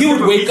If I'm He would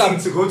skip a wake meeting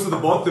up- to go to the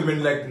bathroom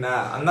and like,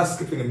 nah, I'm not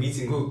skipping a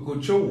meeting. go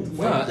chill.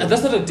 Nah,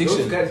 that's not addiction.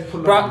 Those guys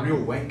pull Bruh. out real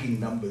wanking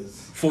numbers.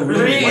 for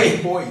real, Really?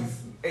 White boys.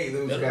 Hey,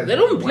 those guys. they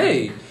don't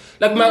play.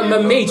 Like my Yeah,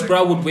 mate, like-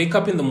 bro, would wake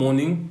up in the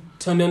morning,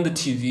 turn on the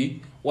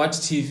TV, watch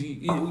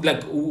TV,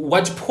 like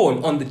watch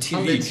porn on the TV,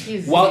 On the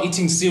TV. while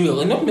eating cereal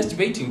and not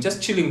masturbating,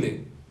 just chilling there.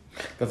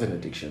 That's an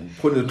addiction.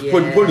 Porn is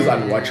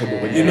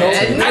unwatchable when You know,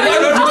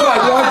 Yeah.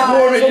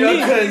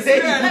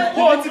 I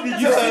want to be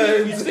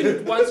You've seen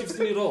it once, you've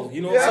seen it all.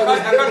 You know, Yeah, so I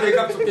can't wake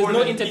up to there's porn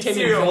no and eat entertainment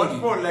cereal on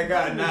value. phone like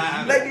that.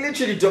 Nah. Like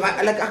literally, dog.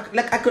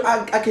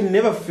 I can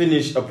never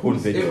finish a porn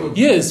video.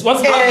 Yes,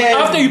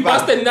 after you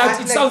bust the nuts,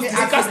 it sounds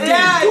disgusting.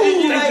 Yeah,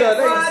 Dude, like, like,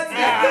 what?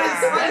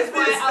 That's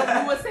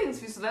why you were saying,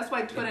 so that's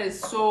why Twitter is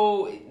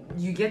so.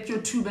 You get your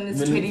 2 minutes,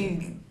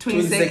 20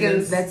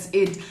 seconds. That's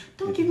it.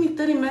 Don't give me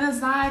 30 minutes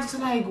now to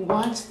like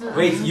watch the.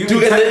 Wait, you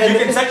Dude,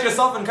 can touch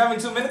yourself and come in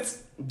 2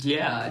 minutes?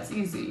 Yeah, it's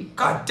easy.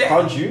 God damn.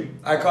 Can't you?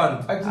 I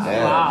can't. I just,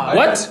 Wow.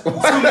 What?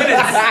 2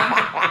 minutes.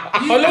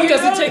 How long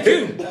does it take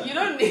you? You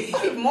don't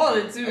need more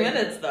than 2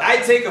 minutes though. I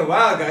take a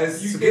while,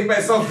 guys, to get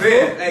myself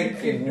there. Like,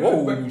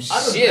 Whoa,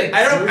 shit.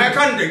 I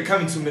can't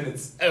come in 2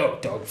 minutes. Oh,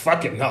 dog,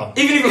 fuck it now.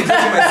 Even if I'm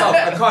touching myself,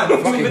 I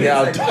can't. 2 minutes.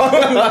 Yeah, like,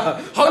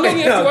 dog. How long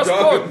you have to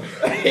watch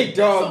porn? Hey,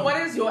 dog. So what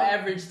is your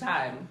average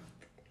time?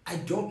 I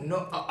don't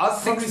know. I'll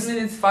 6 probably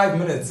minutes. 5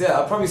 minutes. Yeah,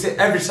 I'll probably say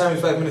every time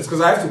is 5 minutes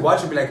because I have to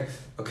watch it. Be like,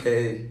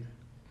 okay.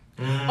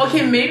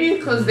 Okay, maybe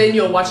because then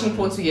you're watching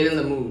porn to get in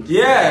the mood.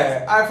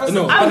 Yeah, I first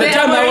No, I'm by the there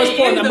time I watch already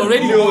porn, in I'm the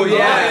already mood. moved. Yeah,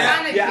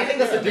 Yeah. yeah. I think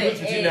that's the Get difference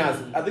into between the us.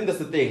 I think that's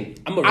the thing.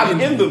 I'm already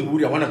I'm in in the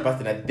mood. I want to bust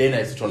it, and then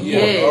I switch on porn.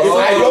 Yes. So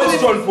I Oh. don't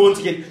switch on porn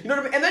to get. You know what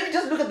I mean? And then you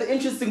just look at the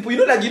interesting. You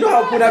know, like you know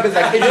how porn happens.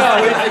 Like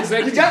Yeah,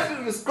 exactly. You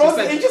just scroll Just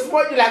the like- interest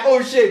point. You're like,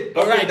 oh shit.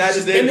 All right, that just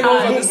is it. bending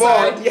over the Move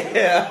side. on.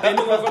 Yeah.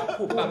 Bending over.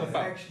 It's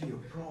actually a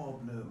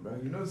problem, bro.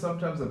 You know,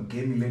 sometimes I'm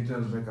gaming later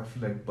and I was like, I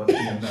feel like busting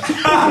a nut.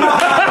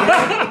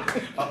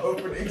 I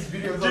open X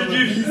videos on the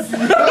PC.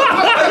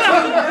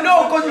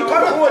 No, because you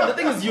can't horny. The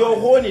thing is, you're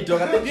horny,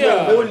 dog. I think Yeah.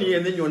 you're horny,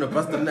 and then you want to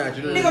bust a nut.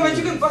 You know Nigga, but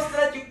you can bust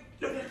that. You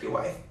look at your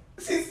wife.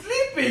 She's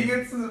sleeping.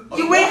 It's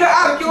You wake her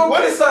up. You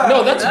What kiss is her.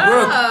 No, that's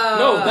work. Ah.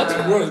 No, that's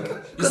work. You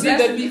Because see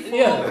that's that? before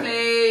Yeah.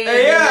 play.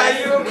 Yeah,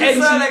 you kiss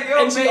her like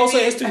yo, And she also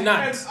baby. has to And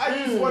nut. I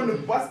just want to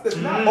bust the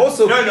nut.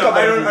 Also, No, think no, about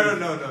I it. don't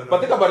know. But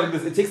think about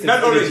it. It takes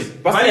Not energy. always.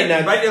 Bust a Money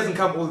nut. doesn't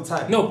come all the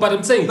time. No, but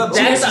I'm saying That's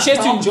she has a to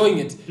problem. enjoying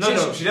it.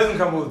 No, she doesn't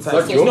come all the time.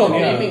 That's So No, stop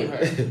yeah. blaming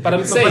her. But I'm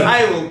But saying.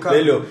 I will come.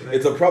 Lelo,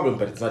 it's a problem,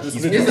 but it's not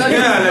easy. It's not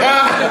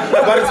Yeah,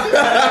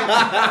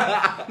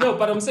 like, No,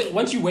 but I'm saying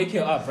once you wake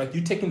her up, right,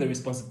 you're taking the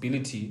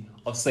responsibility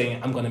of saying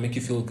I'm gonna make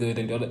you feel good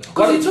and all that.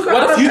 What, you took her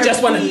what out if of you her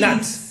just want to peace.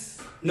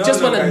 nut? No,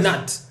 Just no, want to guys.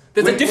 nut.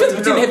 There's a difference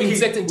between having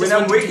sex and just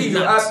when I'm wanting waking to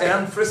you nut. up and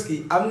I'm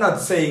frisky, I'm not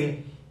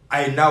saying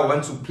I now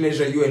want to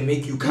pleasure you and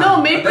make you come.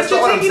 No, maybe that's but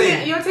not what I'm you're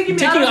saying. taking me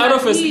Taking out her out of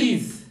of my her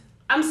peace. sleep.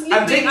 I'm sleeping.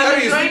 I'm taking out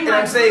of your enjoying sleep and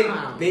my I'm saying,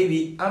 time.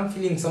 baby, I'm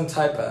feeling some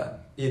type of,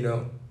 you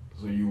know,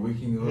 So you're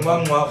waking her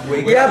mwah, up. mwah,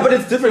 wake Yeah, up. but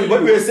it's different.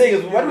 What we're saying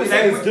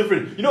is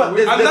different. You know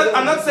what?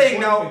 I'm not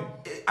saying now.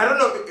 I don't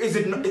know. Is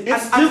it?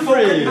 It's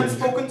unspoken, different.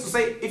 unspoken to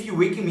say if you're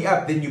waking me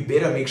up, then you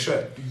better make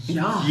sure.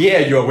 Yeah. Yeah,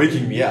 you're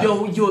waking me up.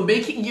 You're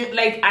making you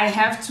like I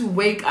have to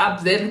wake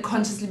up then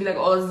consciously be like,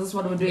 oh, is this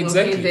what we're doing?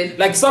 Exactly. Okay, then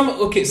Like someone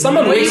we're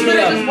wakes me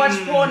gonna up. just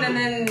watch porn and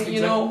then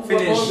you know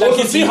Finish. we're both- Like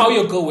you see how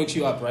your girl wakes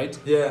you up, right?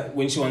 Yeah.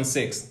 When she wants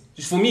sex.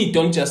 For me,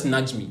 don't just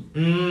nudge me.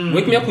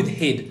 Wake me up with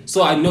head,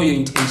 so I know your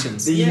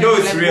intentions. Then you know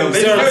it's real. You Then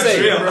see you what know I'm it's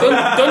saying? real.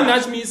 Don't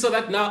nudge me so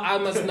that now I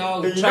must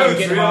now You try know and it's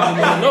get real.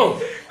 around.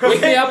 No,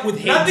 wake me up with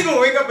head. Nothing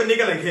will wake up a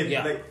nigga like him.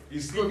 Yeah. Like you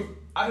sleep.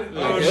 I don't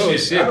know. Like, oh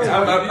shit. I don't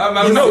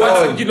I'm You know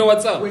so- what? You know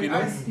what's up. When You know.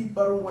 I sleep,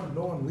 I don't want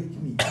no one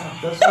waking me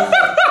up. That's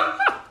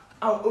why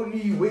I'll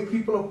only wake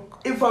people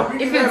up if I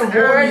really If that it's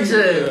horny.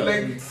 urgent.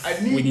 Like I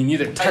When need. you need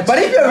a touch. But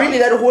if you're really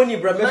that horny,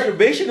 bro,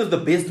 masturbation is the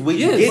best way to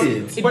Yes. get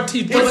it. It But puts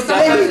it's that. That's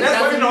why you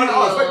That's know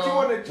what what? you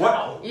want to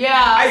chow.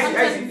 Yeah. I-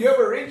 sometimes- You have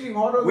a raging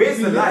horror. Where's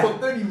you the live line? for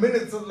 30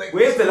 minutes. Of like,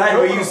 Where's the line I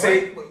where don't you wanna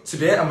say fight.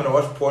 today I'm gonna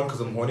watch porn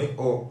because I'm horny,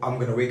 or I'm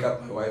gonna wake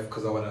up my wife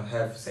because I wanna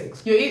have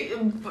sex? You're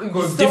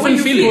Different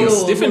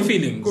feelings. Different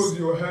feelings. Because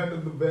your hand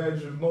and the vag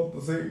is not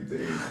the same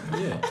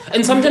thing. Yeah.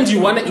 And sometimes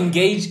you want to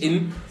engage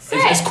in,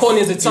 as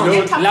corny as it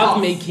sounds, love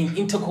making,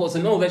 intercourse,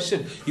 and all that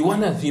shit. You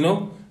want to, you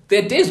know,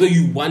 there are days where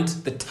you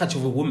want the touch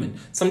of a woman.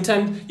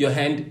 Sometimes your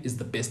hand is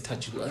the best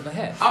touch you will ever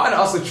have. I wanna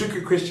ask a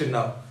tricky question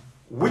now.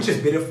 Which is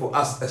better for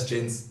us as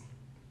gents?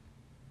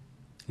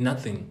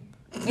 Nothing.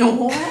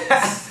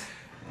 What?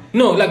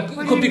 No, like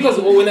What do you because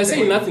mean? when I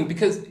say nothing,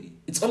 because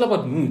it's all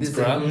about moods,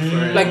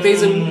 bruh. Like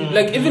there's a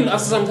like even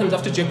us sometimes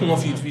after jerking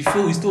off, we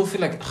still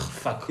feel like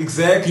fuck.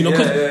 Exactly. You know,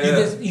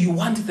 because yeah. you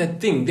want that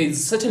thing.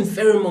 There's certain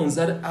pheromones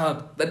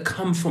that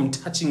come from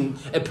touching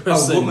a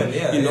person, woman,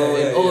 yeah, you know,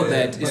 yeah, and all yeah,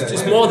 that. yeah,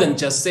 It's yeah. more than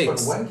just But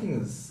sex.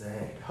 wanking is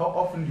sad. How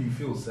often do you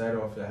feel sad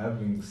after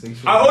having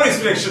sexual? I always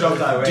feel like shit off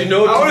that way. Do you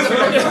know? I always feel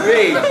like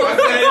Wait.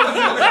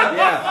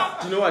 Yeah.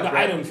 Do you know what? No, bro?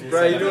 I don't feel Bro,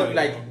 sad you know, that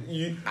like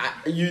you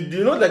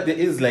know, like there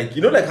is like,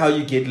 you know, like how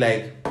you get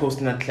like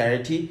post-nut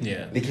clarity.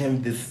 Yeah. They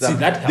can this. See,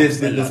 that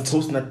helps a lot. There's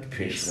post-nut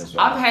depression as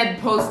well. I've had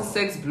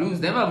post-sex blues.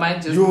 Never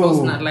mind just Yo.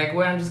 post-nut, like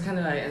where I'm just kind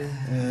of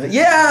like.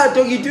 Yeah,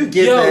 dog, you do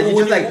get that. You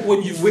when, just like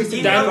when you've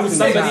wasted done with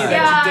somebody Yeah,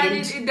 that Yeah, you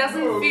and didn't. it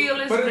doesn't feel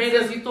as But great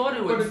it's as you thought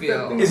it would but it's feel.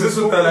 that thing Is this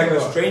with like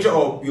a stranger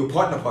or your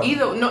partner?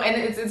 Either no, and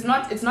it's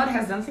not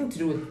has nothing to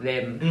do with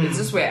them. It's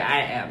just where I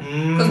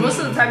am. Because most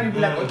of the time you'd be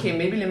like, okay,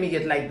 maybe let me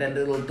get like that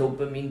little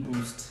dopamine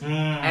boost,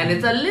 and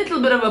it's a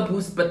little bit of a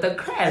boost, but the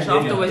crash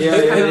afterwards yeah,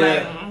 is kind yeah, of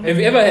yeah. like. Have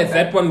you ever had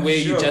that one where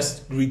you Sure.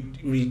 just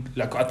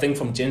like I think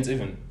from Jens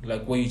even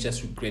like where you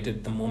just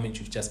regretted the moment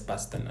you've just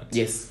passed the nut?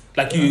 yes.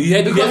 Like you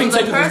had Because having of the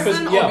sex with this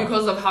person, or yeah.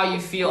 because of how you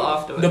feel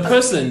afterwards. The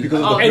person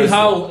Because of the and person.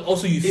 how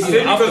also you It's feel really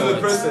because of the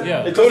afterwards. person.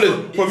 Yeah. It's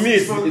always for me.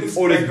 It's it's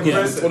always like the yeah,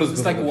 person. it's always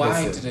It's because like of the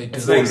why person. did I do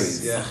It's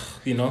this? like, yeah.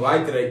 You know?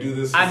 Why did I do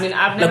this? I mean,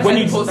 I've Like never when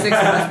had you-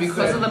 post-sex blues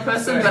because of the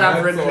person, but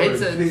I've regretted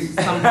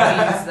some points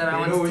that I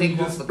want to when take you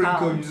off just the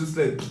sprinkle, couch. you just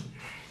like.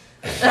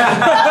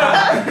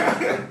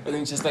 And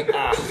then just like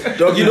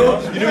Dog, you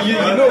know,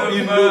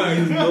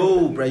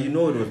 bro. You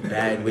know it was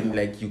bad when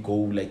like you go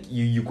like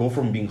you go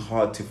from being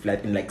hard to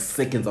flat in like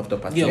seconds after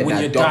passing. Yeah, like when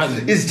that, you're dog.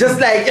 done. It's just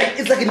like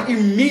it's like an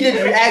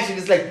immediate reaction.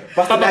 It's like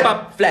Pop, pop,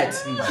 pop. flat.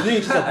 So then you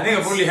just I like, think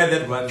I've only had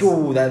that once.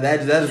 yo, that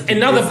is.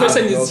 another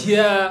depressing, person dog. is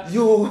here.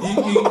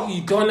 Yo.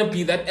 You don't wanna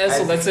be that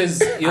asshole that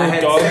says, I yo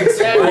had dog, sex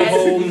go once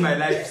in home. my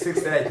life,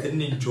 sex that I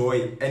didn't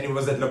enjoy, and it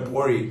was at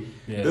Labori.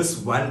 Yeah. This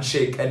one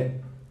chick,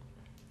 and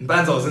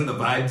Banza was in the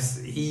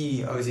vibes.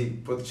 He obviously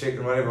put the chick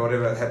and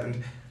whatever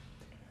happened.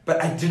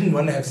 But I didn't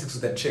want to have sex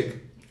with that chick.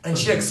 And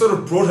she like sort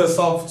of brought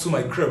herself to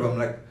my crib. I'm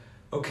like,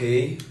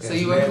 okay. So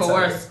you were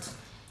coerced.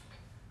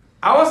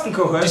 I wasn't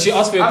coerced. Did she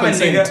ask for your I'm a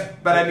consent? nigga,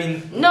 but I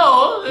mean,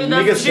 No,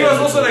 Niggas she was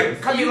also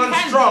like coming on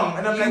strong.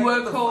 And I'm you like, were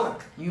what the co-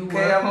 fuck? You Okay,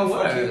 were I'm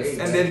fuck you. coerced.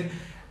 And then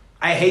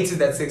I hated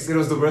that sex. It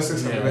was the worst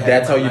sex I've ever had.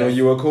 That's in how my you know life.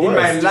 you were In my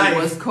coerced. life. It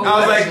was I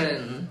was like,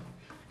 coercion.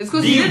 It's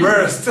because the you didn't.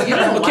 worst. You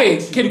didn't Okay,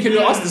 want can to. you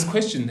ask this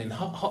question then?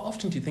 How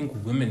often do you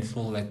think women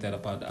feel like that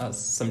about us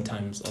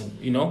sometimes? Or,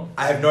 you know?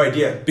 I have no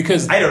idea.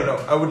 Because I don't know.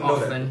 I wouldn't know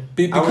that. Often.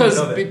 because I wouldn't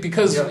know that.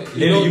 because Yeah.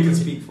 you know you can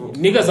speak for.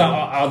 niggas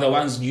are the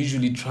ones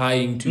usually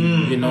trying to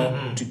you know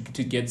mm.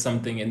 to get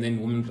something, and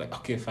then women like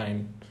okay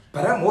fine.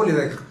 But I'm only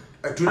like,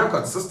 dude, I've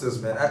got sisters,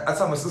 man. I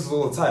tell my sisters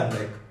all the time,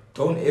 like,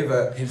 don't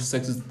ever. Have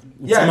sex with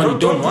Yeah, someone you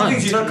don't do want.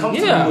 things you're not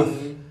comfortable Yeah.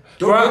 with.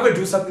 Don't Bruh, ever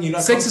do something you're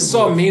not Sex is so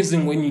comfortable with.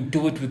 amazing when you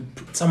do it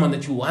with someone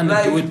that you want to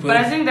Like, do it with. But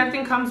I think that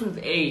thing comes with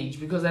age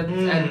because at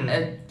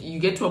you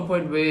get to a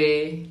point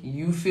where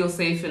you feel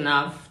safe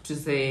enough to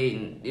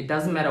say it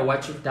doesn't matter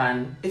what you've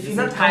done. If this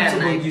you're not entire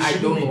comfortable, night, you I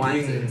shouldn't don't be want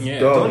doing it. it. Yeah.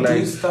 Dog, Don't do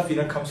like- stuff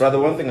you're not comfortable Brother,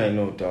 one thing I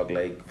know, dog,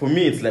 like for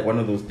me it's like one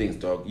of those things,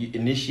 dog. You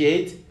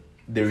initiate,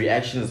 the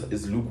reaction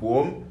is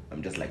lukewarm.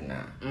 I'm just like, nah.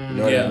 You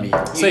know Yeah. what I mean?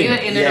 You're Same.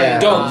 either in it or Yeah,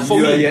 you're Dog, not. for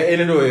me, you're in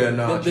it or you're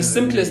not. the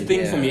simplest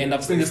thing for me, Yeah. and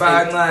I've seen this.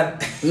 Fuck, man.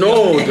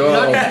 No,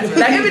 dog. Not-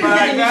 Like even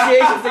the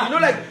initiation, so you know,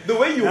 like the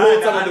way you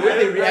hold someone, the way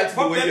they react to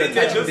the way you're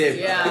Fuck touching them.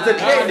 Yeah. It's a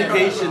clear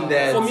indication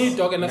that For me,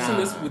 dog, and I've seen Nah.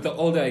 this with the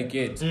older I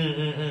get.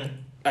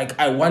 Like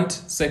I want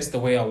sex the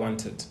way I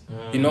want it.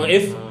 You know,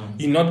 if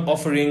you're not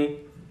offering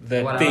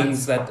the What I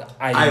things that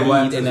I need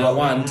want and as I well.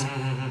 want,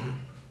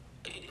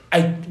 I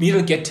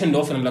immediately get turned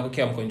off, and I'm like,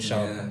 okay, I'm going to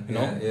shower. Yeah, you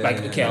know, yeah, like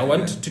yeah, okay, yeah, I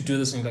want yeah. to do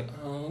this, and you're like,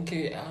 oh,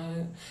 okay,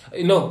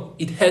 you know,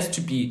 it has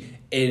to be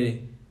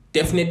a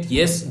definite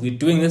yes. We're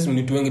doing this, and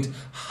we're doing it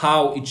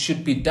how it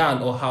should be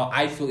done, or how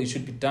I feel it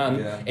should be done,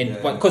 Yeah, and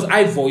yeah. because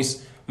I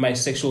voice my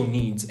sexual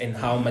needs and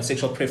how my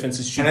sexual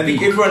preferences should And I think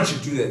be. everyone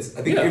should do that.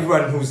 I think Yeah.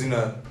 everyone who's in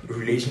a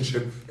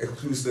relationship,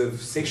 exclusive,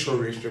 sexual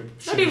relationship,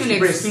 should Not even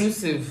express,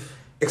 exclusive.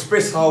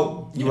 express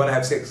how you want to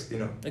have sex, you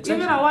know. Exactly.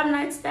 Even a one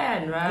night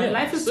stand, right? Yeah.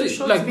 Life is So too it's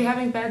short like- to be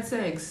having bad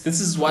sex. This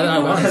is what Even I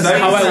with want. a This is That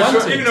how is I for want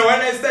sure. it. Even a one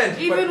night stand.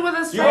 Even with a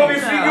You won't be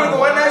stranger. freaking with a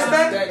one night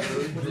stand?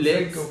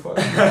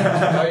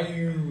 Are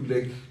you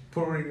like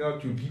pouring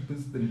out your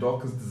deepest and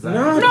darkest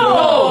desires?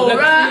 No, Like,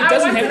 bruh, it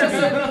doesn't I want have it to a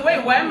certain way.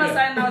 Why must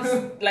I not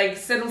like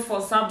settle for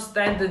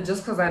substandard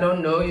just because I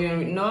don't know you?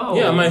 No.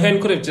 Yeah, my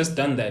hand could have just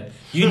done that.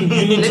 You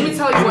need Let to. me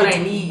tell you what I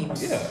need.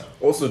 Yeah.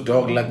 also,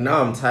 dog. Like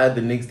now, I'm tired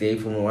the next day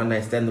from a one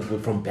night stand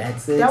from bad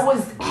sex. That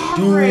was Dude,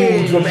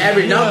 average. from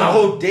every now my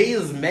whole day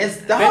is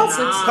messed up. Bad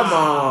sex. Come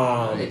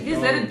on. At least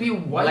let it be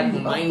Why like you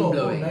up mind the whole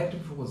blowing. night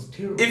if it was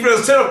terrible? If it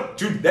was terrible,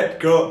 dude, that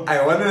girl,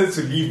 I wanted her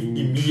to leave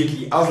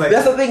immediately. I was like,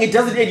 That's the thing. It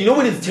doesn't end. You know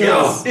when it's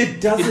terrible? Yes.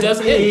 It doesn't, It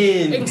doesn't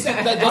end. end.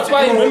 That's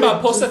why I remember I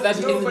posted that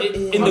in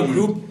the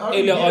group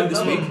earlier on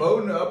this week.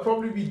 I'll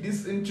probably be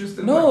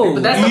disinterested. No,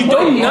 But that's you the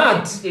don't point.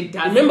 nut. It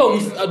doesn't Remember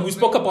end. we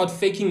spoke about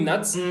faking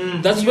nuts.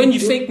 That's when you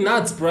fake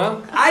nuts,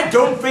 bruh. I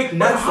don't fake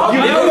nuts. You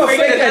never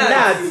fake a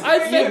nut. I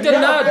faked a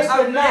nut.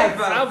 I've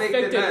never I've faked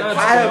faked a a nut. nut.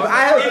 I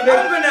have If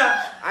I'm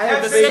gonna I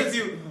have have faked- sex with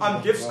you,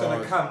 I'm just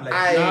gonna come. Like,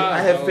 I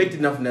have no. faked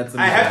enough nuts. in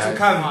I my have to life.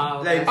 come.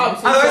 Wow. Like, I'm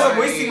so otherwise I'm sorry.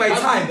 wasting my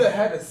I've time. either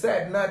had a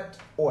sad nut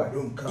or I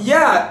don't come.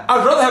 Yeah,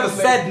 I'd rather have a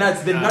sad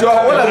nut than not.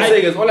 Dog, all I'm come.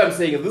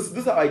 saying is this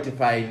is how I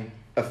define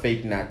a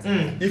fake nut.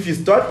 If you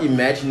start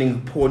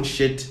imagining porn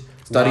shit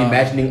start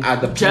imagining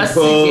other people Just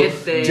to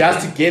get there. just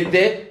to get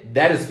there.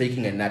 That is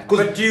faking a nut.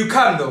 But do you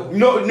come though?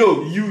 No,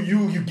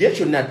 you get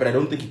your nut, but I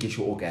don't think you get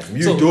your orgasm.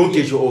 You So- don't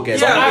get your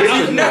orgasm. Yeah, You get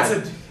I've your nut.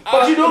 nutted.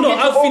 But you don't no, get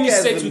your I've finished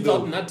sex orgasm, without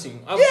though. nutting.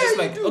 I was Yeah, just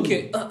you like, do.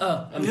 okay,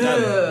 I'm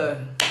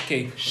done.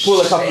 Okay.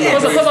 Pull a couple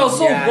Because of I was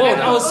so Yeah. bored.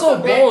 I was so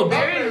bored.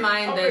 Bear in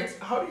mind that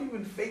How do you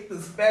even fake the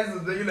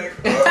spasms? Then you're like,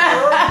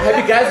 Have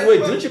you guys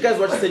didn't you guys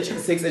watch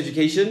Sex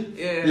Education?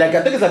 Yeah. Like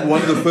I think it's like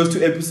one of the first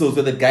 2 episodes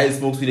where the guy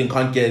smokes weed and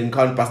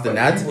can't bust a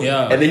nut.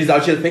 Yeah. And then he's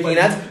out here faking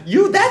nuts.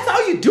 That's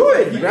how you do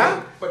it,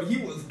 bruh. but he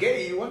was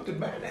gay. He wanted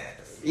man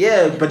ass.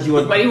 Yeah, but he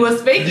was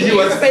faking. he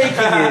was faking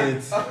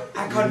it.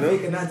 I can't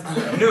fake a nut.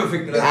 I've never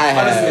faked a nut. I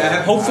have. Honestly, I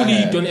have. Hopefully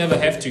you don't ever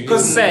have to. It's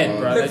Because sad,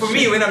 bro. Like, for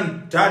me, when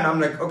I'm done, I'm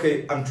like,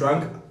 okay, I'm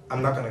drunk.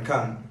 I'm not gonna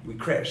come. We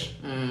crash.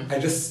 I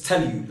just tell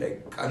you,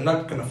 like, I'm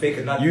not gonna fake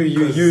a nut.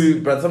 'cause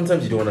But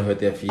sometimes you don't want to hurt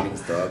their feelings,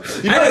 dog.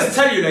 I just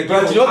tell you, like,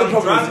 But yo, you know what I'm the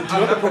problem drunk, is? Do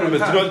you know what the I'm problem is?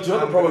 not Do you gonna know what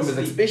the come. problem I'm is?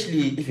 gonna sleep.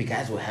 Especially if you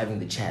guys were having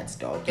the chats,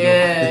 dog. You Yeah,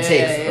 know, the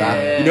text, yeah,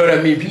 bruh. yeah. You know what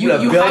I mean? People You are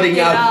hype building it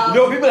up. up.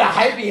 You know, people are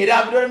hyping it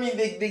up. You know what I mean?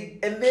 They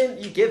and then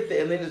you get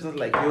there, and then it's just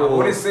like, yo. I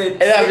would say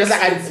And I'm just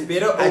like, it's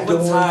better I over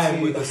don't time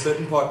see with that. a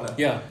certain partner.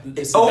 Yeah.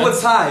 It's over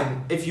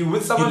time. If you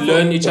with You someone,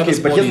 learn each Okay, other's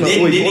but here's bodies.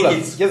 my Then it hold up.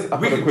 gets I've got a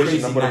wicked question.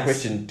 crazy I've got a nice.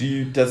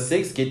 question. Does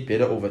sex get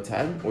better over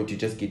time, or do you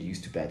just get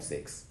used to bad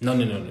sex? No.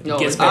 No, It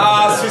gets it's-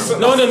 better.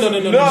 No. No. You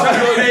You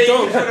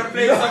don't.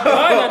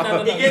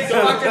 No. It gets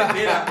fucking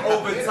better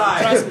over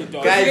time. Trust me,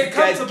 dog. Guys, Guys, get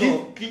guys,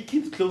 comfortable.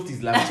 keep close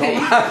these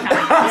laptops.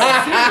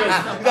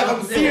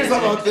 I'm serious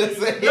about this.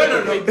 No.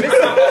 Listen,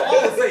 I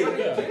always say,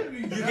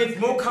 you get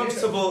more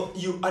comfortable.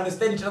 You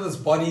understand each other's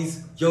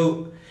bodies.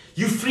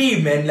 You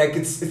free, man. Like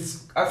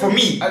it's for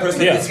me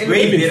personally, Yeah. it's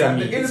way Even better. for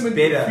me. The It's element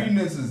better. of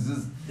freeness is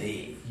just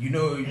there. You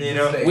know.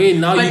 Like, Wait,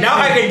 now But you Now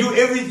I can do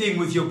everything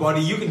with your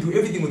body. You can do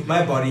everything with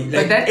my body.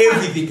 Like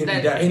everything can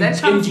be done. That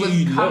comes And with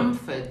you learn.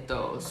 comfort,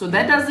 though. So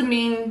that doesn't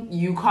mean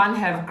you can't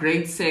have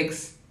great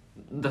sex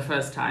the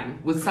first time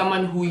with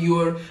someone who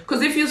you're.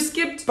 Because if you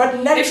skipped, But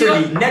if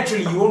you're-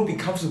 naturally, you won't be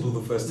comfortable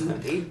the first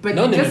time. but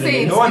No, just no,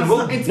 saying, no one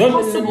will. it's No,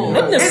 possible.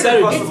 not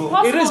necessarily. It's It's possible.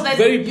 possible It is that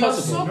very you're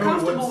possible. so You know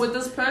comfortable what's- with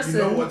this person.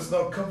 You know what's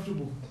not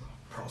comfortable?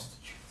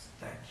 Prostitutes.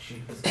 That shit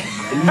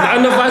is.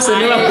 None of us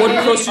have ever bought Are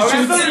we prostitutes.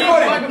 still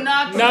recording? But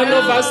not None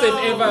of now. us have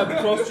ever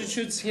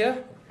prostitutes here.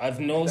 I've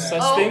no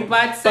such Oh, thing.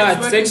 but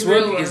sex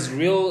work work is is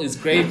real, is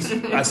great.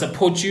 I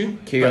support you.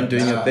 Carry on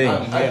doing your thing.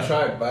 I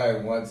tried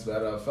buying once,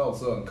 but I felt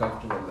so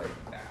uncomfortable. Like,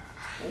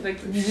 Like,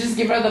 you just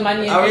give her the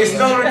money. Are we and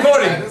still I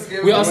recording? just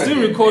gave We her are money still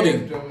and recording.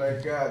 gave it. I'm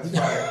like, God,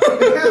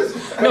 it's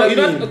fine. No, you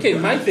know. Okay,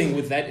 my thing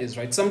with that is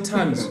right.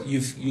 Sometimes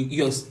you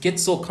get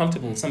so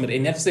comfortable with somebody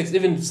and have sex,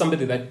 even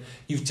somebody that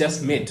you've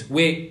just met,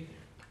 where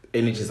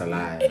Energy's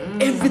alive.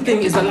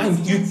 everything is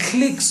aligned. You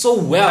click so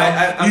well.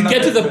 I'm You not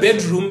get to that the person.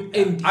 bedroom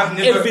and I've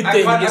never. everything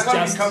I is can't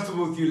just. be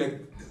comfortable with you like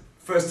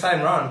first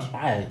time round.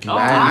 I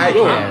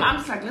Oh, can. I'm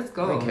just like, let's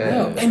go. Okay.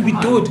 Yeah, and we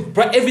do it,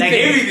 bro. Everything. Like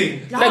everything.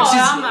 Like No,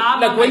 she's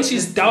I'm like when like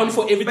she's this. down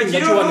for everything But you that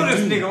you don't know want to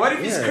this do, nigga. What if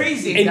he's Yeah.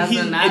 crazy? It and he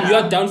doesn't and you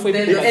are down for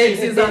Then everything. it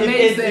is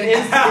amazing. It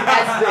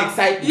adds the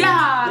excitement.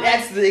 Yeah. It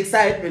adds the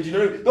excitement. You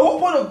know, the whole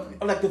point of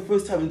like the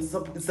first time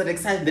it's that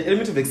excitement. The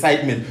element of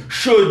excitement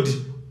should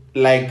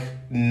like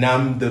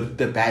numb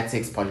the bad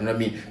sex part. You know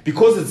what I mean?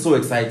 Because it's so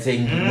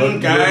exciting. you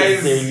won't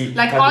guys. necessarily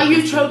Like, have are the-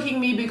 you choking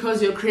me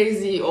because you're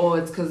crazy or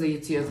it's because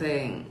it's your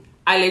thing?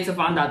 I later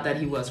found out that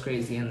he was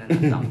crazy and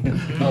then I dumped him.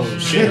 Oh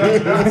shit!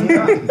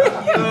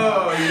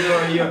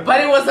 Yo.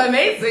 But it was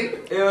amazing.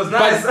 It was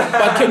nice.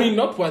 But can we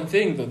note one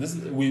thing though?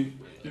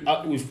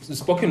 We've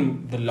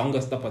spoken the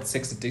longest about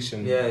sex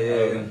addiction.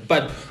 Yeah.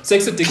 But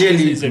sex addiction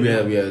Clearly, is a we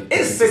are.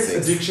 It's sex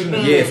addiction.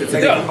 Yes, it's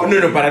like, like,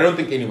 no, but I don't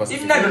think any of us.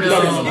 Even not the No,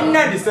 sex, no, no. even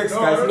not the sex,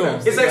 guys. no.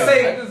 It's like Yeah.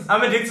 saying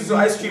I'm addicted to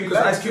ice cream because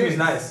ice cream is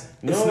nice.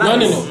 It's No,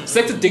 nice. no.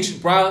 Sex addiction,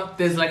 bro.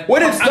 There's like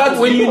When it starts,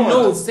 when you what?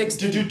 know sex-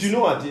 do you know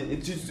what?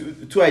 It's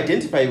just to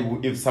identify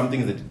if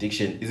something is an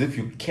addiction is if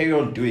you carry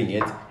on doing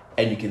it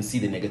and you can see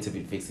the negative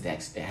effects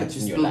it has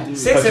in your still life. do it.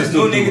 Sex But you has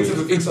still no do it. negative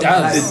effects. It on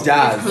does. life. It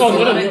does. Oh, no, I'm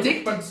no, no.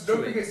 addicted. But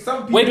don't forget, some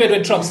people.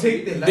 Wait, Trumps.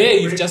 take their life There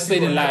you've breaks just said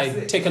a to lie. that's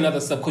it. Take another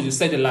step because you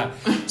said a lie.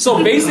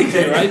 So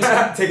basically,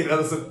 right? Take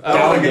another sip.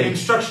 Down Like an there.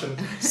 instruction.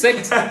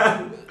 Sex.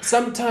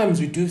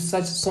 Sometimes we do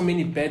so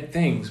many bad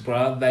things,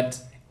 bro, that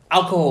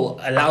alcohol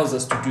allows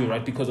us to do,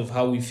 right? Because of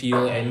how we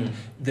feel and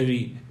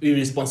the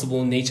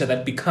irresponsible nature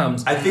that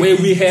becomes. I think where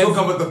we have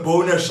talk about the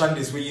boner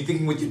shandis where you're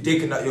thinking with your dick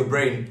and not your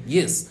brain.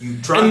 yes, You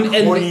drunk,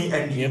 And- horny,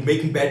 and yeah. you're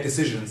making bad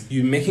decisions.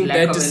 you're making Lack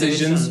bad of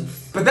decisions. inhibition.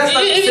 But that's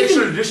not Even-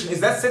 sexual addiction. Is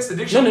that sex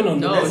addiction? No,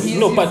 No, that's- he's-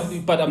 no.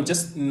 he's- But I'm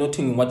just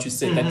noting what you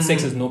said that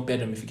sex has no bad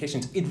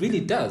ramifications. It really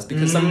does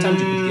because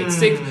sometimes you could get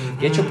sick,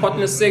 get your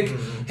partner sick,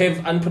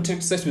 have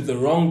unprotected sex with the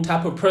wrong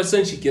type of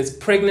person. She gets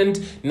pregnant.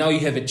 Now you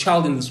have a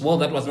child in this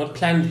world that was not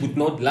planned with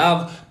no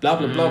love. Blah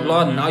blah blah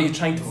blah. Now you're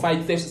trying to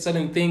fight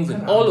certain things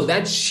and all of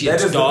that shit, That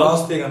is the dog.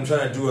 last thing I'm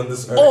trying to do on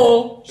this earth.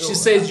 Or she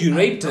says you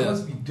raped That her.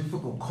 must be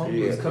difficult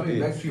combos Yeah, coming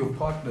it back is. to your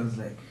partners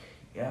like,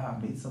 yeah,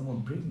 I made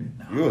someone pregnant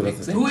now. Yo, that's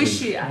Exactly. Who is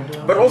she? I don't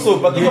know. But also,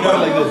 but think about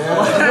it like this.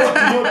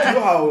 Do you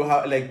know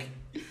how like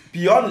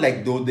beyond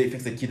like the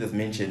effects that Keith has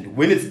mentioned,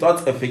 when it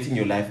starts affecting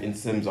your life in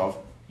terms of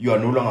you are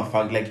no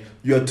longer like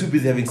you are too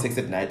busy having sex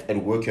at night. At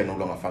work, you're no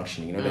longer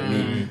functioning. You know what I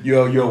mean?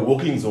 You're a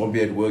walking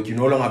zombie at work. You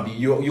no longer be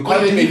you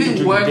can't do anything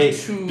during the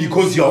day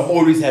because you're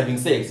always having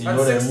sex. You know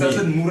what I mean? Sex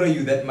doesn't mura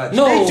you that much.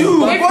 No, They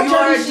do. If Watch you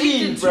are Charlie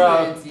Sheen, addicted to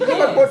bro. it,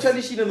 Look about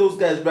Charlie Sheen and those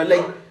guys, bro.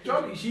 Like.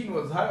 Charlie Sheen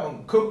was high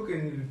on coke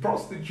and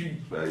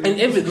prostitutes. And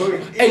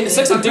everything. And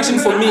sex addiction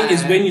for me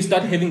is when you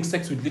start having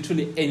sex with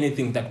literally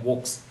anything that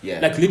walks. Yeah.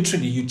 Like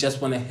literally, you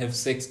just want to have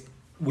sex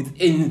with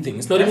anything.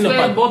 It's not That's even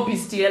where about. Bob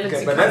bestiality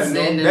Okay, but comes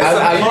that's- in. and that's it's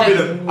a like-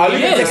 problem. I'll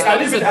even Yes, take,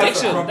 that is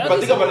addiction. That but is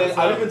think about it. addiction.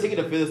 I'll even take it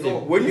a further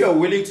step. When you are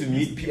willing to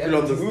meet people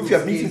on the roof,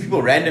 you're meeting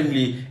people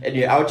randomly, and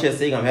you're out here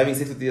saying, "I'm having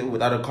sex with you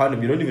without a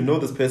condom." You don't even know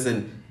this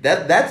person.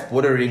 That's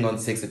bordering on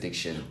sex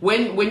addiction.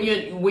 when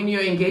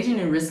you're engaging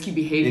in risky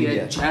behavior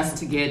Yeah. just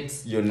to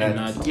get You're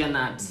not. your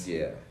nut.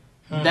 Yeah.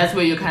 That's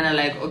where you're kind of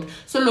like, okay.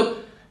 So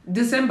look,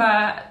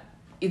 December,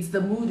 it's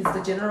the mood, it's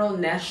the general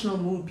national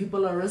mood.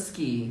 People are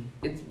risky.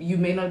 You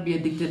may not be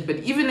addicted, but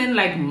even in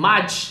like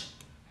March,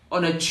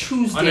 on a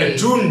Tuesday, On a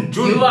June.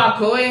 you are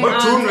going What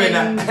out June right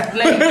and, now?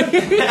 like,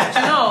 you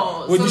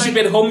know. When so you like, should be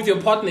at home with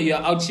your partner, you're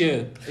out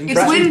here.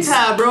 it's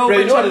winter, bro. Bro, But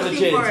you know what you're is a looking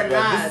change, for a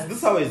bro? nut. This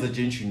is how as a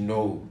gent you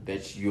know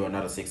that you are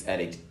not a sex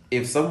addict.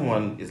 If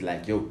someone is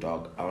like, "Yo,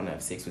 dog, I want to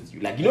have sex with you,"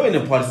 like, you know, in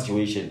a party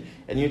situation,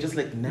 and you're just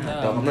like, "Nah,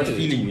 dog, I'm not good.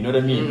 feeling you." You know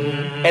what I mean?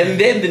 And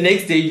then the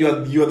next day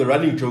you're the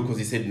running joke because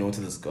you said no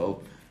to this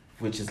girl,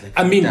 which is like,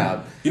 I mean, nah.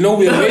 you know,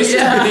 we're raised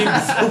Yeah. to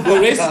believe,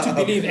 we're raised to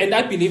believe, and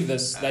I believe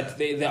this, that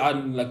there are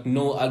like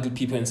no ugly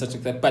people and such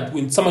like that. But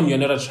when someone you're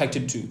not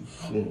attracted to,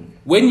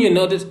 when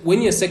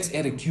you're a sex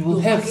addict, you will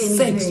have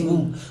sex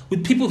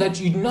with people that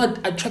you're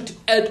not attracted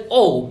at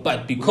all,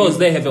 but because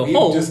they have a We've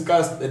hole.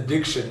 discussed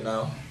addiction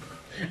now.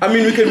 I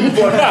mean, we can move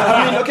on.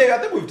 I mean, okay, I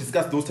think we've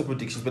discussed those type of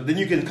addictions, but then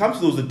you can come to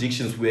those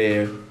addictions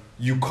where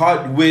you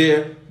can't,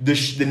 where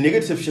the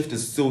negative shift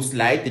is so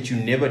slight that you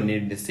never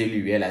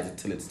necessarily realize it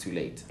till it's too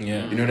late.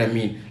 Yeah. You know what I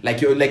mean?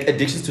 Like you're like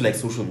addictions to like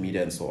social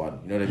media and so on.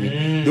 You know what I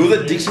mean? Those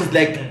addictions,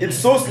 like it's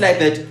so slight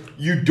that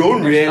you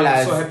don't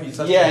realize. so happy you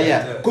touched yeah, on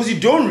yeah. that, Because you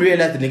don't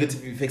realize the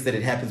negative effects that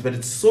it happens, but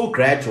it's so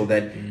gradual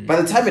that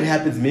by the time it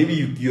happens, maybe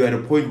you're at a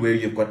point where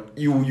you've got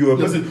you're a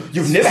person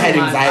you've never had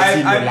anxiety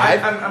in your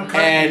life,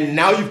 and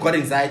now you've got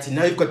anxiety,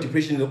 now you've got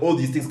depression and all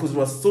these things because it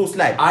was so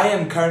slight. I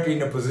am currently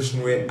in a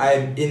position where I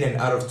am in and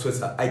out of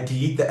Twitter. I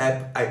delete the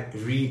app, I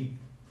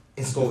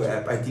reinstall the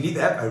app. I delete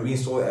the app, I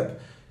reinstall the app.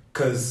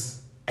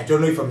 Because I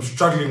don't know if I'm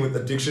struggling with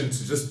addiction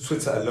to just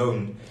Twitter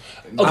alone.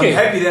 Okay.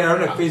 I'm happy that I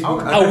don't have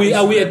Facebook. Are we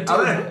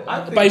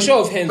I think- by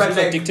show of hands, But who's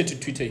like- addicted to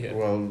Twitter here?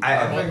 Well,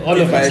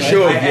 All of by us,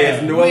 show right? of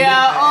hands, no We one-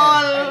 are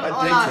all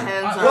addicted. our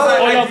hands Well, are.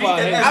 all of our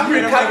hands. I'm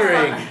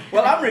recovering.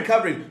 Well, I'm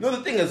recovering. No, the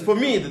thing is, for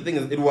me,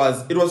 it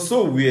was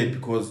so weird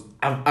because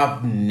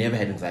I've never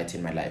had anxiety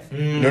in my life.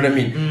 You know what I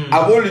mean?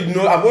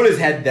 I've always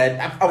had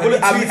that.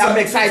 I'm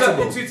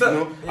excitable. Twitter, You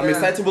know, I'm yeah.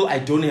 excitable. I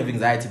don't have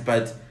anxiety,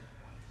 but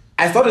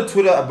I started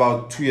Twitter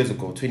about 2 years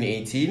ago,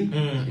 2018.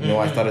 You know,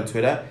 I started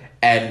Twitter.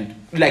 And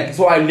like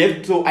I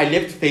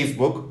left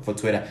Facebook for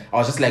Twitter. I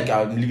was just like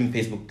I'm leaving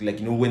Facebook, like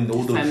you know when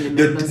all Family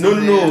the members no are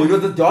there. it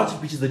was the data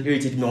breaches that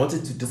irritated me. I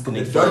wanted to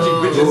disconnect. The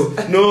dodgy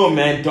bitches? No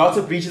man,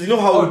 data breaches. You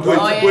know how when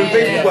yeah,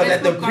 Facebook yeah, was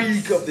at the Facebook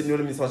peak got- of the, you know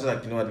what I mean? So I was just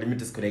like, you know what, let me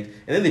disconnect.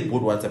 And then they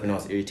bought WhatsApp and I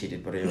was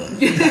irritated, but anyway.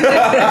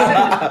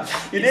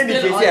 In any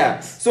still case, on yeah.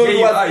 it. So Yeah,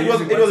 you are it was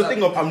using a WhatsApp.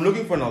 thing of I'm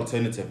looking for an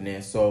alternative now.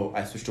 So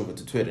I switched over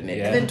to Twitter now.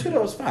 Yeah. And then Twitter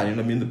was fine. You know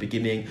what I mean? In the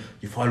beginning,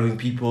 you're following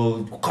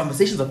people,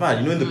 conversations are fine.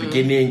 You know, in the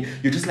beginning,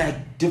 you're just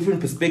like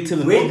different perspectives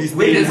and all these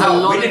When things. There's a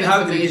lot and of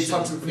how did you information.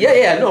 talk to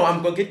Yeah, no,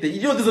 I'm gonna get there.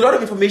 You know, there's a lot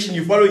of information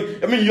you're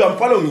following. I mean, I'm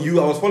following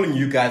you. I was following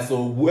you guys.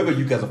 So whoever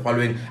you guys are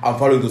following, I'm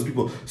following those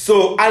people.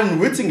 So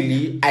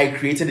unwittingly, I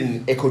created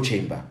an echo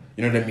chamber.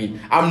 You know what I mean?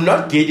 I'm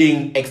not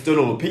getting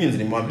external opinions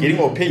anymore. I'm getting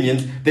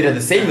opinions that are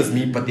the same as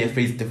me, but they're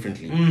phrased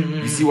differently.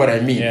 You see what I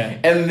mean? Yeah.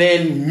 And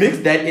then mix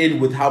that in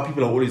with how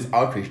people are always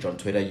outraged on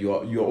Twitter.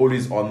 You're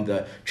always on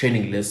the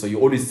trending list, so you're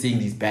always seeing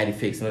these bad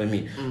effects. You know what I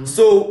mean?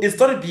 So it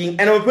started being,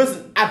 and I'm a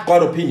person. I've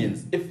got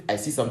opinions. If I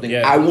see something,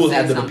 Yeah. I will Say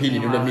have that something,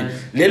 opinion. You know what I mean?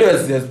 right.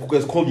 Lelo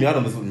has called me out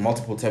on this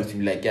multiple times to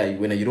be like, yeah,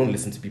 when you don't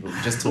listen to people,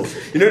 you just talk.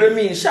 You know what I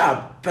mean?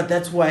 Sharp, but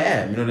that's who I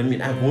am. You know what I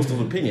mean? I have most of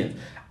those opinions.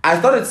 I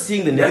started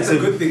seeing the That's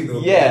negative. a good thing, though.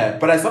 Yeah,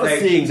 but I started Like,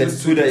 seeing that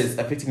just- Twitter is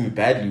affecting me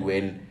badly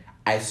when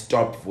I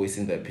stopped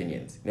voicing the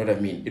opinions. You know what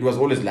I mean? It was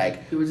always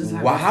like, You were just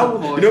happy wow, how,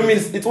 support. you know what I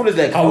mean? It's always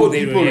like, How how would would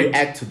they people react?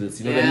 react to this?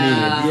 You know Yeah.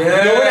 what I mean? Yeah.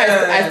 You know,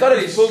 when I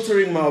started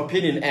filtering my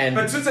opinion and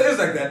But Twitter is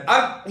like that.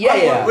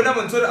 When I'm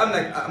on Twitter, I'm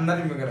like, I'm not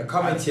even gonna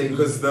comment here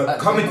because the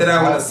comment that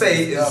I want to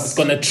say It's is.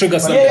 gonna trigger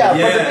something. Yeah, but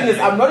Yeah. the thing is,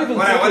 I'm not even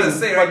What I talking, wanna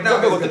say right but now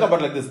no, is think that- about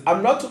it like this.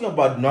 I'm not talking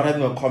about not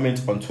having a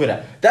comment on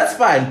Twitter. That's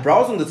fine.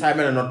 Browsing the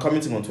timeline and not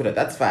commenting on Twitter,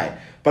 that's fine.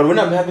 But when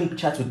I'm having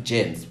chats with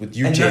gents, with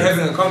you And you're gents,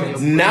 having a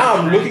comment. now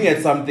I'm looking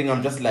at something,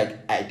 I'm just like,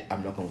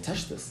 I'm not going to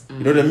touch this. You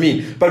know what I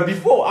mean? But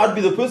before, I'd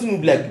be the person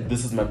who'd be like,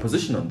 this is my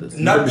position on this.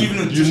 You know Not what I mean? even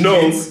with you just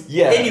know, kids.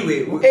 yeah.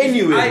 Anyway,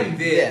 Anyway, if I'm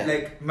there, yeah.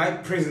 like my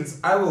presence,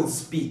 I will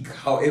speak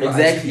however I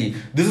Exactly.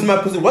 speak. This is my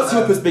position. What's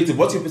your perspective?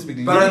 What's your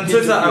perspective? But on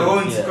Twitter, I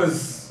won't Yeah.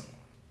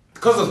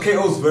 because of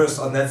KO's verse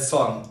on that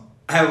song.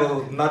 I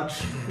will not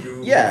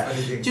do Yeah.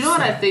 anything. Do you know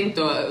what I think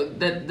though?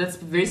 That's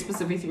a very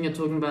specific thing you're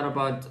talking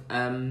about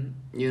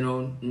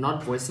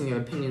not voicing your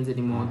opinions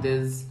anymore.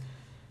 There's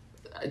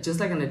just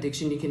like an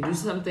addiction. You can do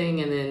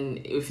something and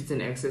then if it's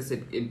an excess,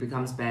 it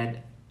becomes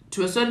bad.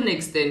 To a certain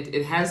extent,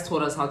 it has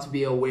taught us how to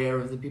be aware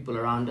of the people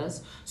around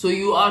us. So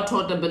you are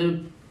taught a bit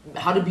of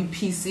how to be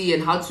PC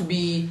and how to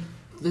be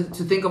to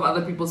think of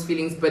other people's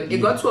feelings. But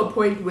it got to a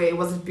point where it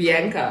was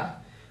Bianca.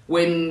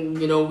 When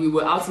we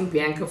were outing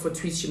Bianca for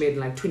tweets she made in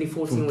like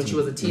 2014 when she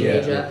was a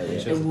teenager,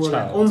 and we were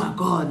like, "Oh my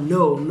God,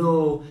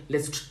 no,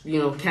 let's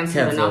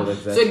cancel her now."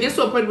 Exactly. So it gets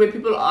to a point where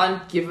people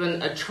aren't given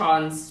a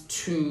chance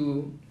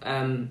to,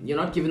 you're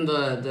not given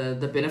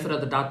the benefit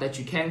of the doubt that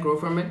you can grow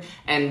from it,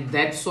 and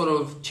that sort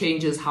of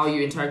changes how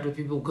you interact with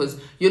people because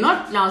you're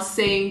not now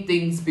saying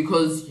things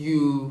because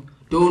you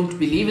don't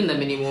believe in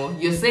them anymore.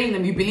 You're saying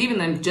them, you believe in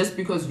them just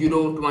because you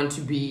don't want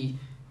to be,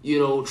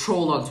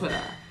 trolled on Twitter.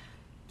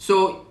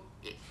 So.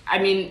 I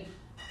mean,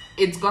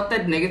 it's got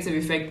that negative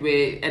effect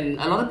where, and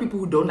a lot of people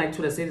who don't like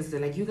Twitter say this, they're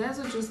like, you guys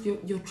are just,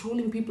 you're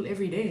trolling people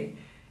every day.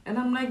 And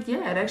I'm like,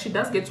 yeah, it actually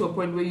does get to a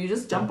point where you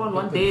just jump on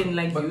one day and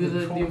like you're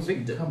the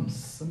victim. Becomes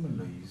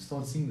similar. You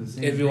start seeing the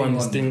same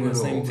Everyone's thing doing on the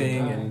Twitter same all thing,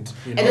 time. and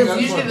And That's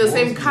it's usually what the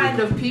same most kind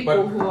people of people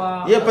but- who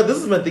are... Yeah, but this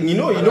is my thing. You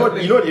know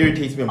what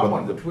irritates me I'm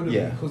about on Twitter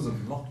yeah. because of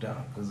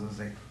lockdown. Because I was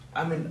like,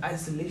 I'm in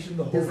isolation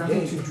the whole There's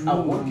nothing day. to do. I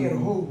work at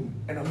home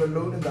and I'm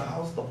alone in the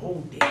house the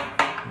whole day.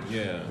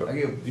 yeah, I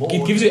get it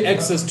bored. gives you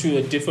access to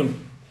a different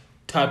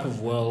type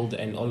of world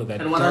and all of that.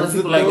 And what other Does it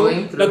people are though?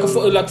 going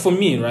through. Like for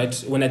me, right?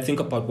 When I think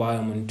about why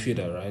I'm on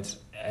Twitter, right,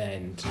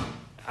 and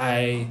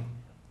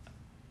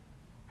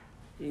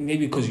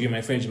maybe because you're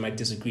my friend, you might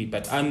disagree,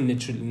 but I'm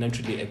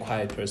naturally a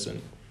quiet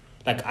person.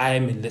 Like I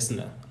am a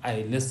listener.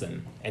 I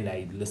listen and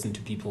I listen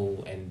to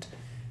people and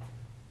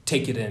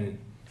take it in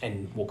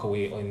and walk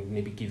away or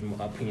maybe give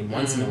my opinion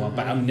once in a while.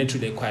 But I'm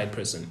naturally a quiet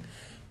person.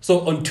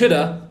 So on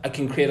Twitter, I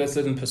can create a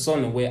certain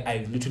persona where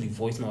I literally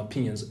voice my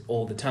opinions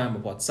all the time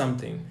about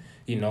something,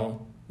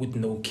 with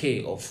no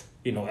care of,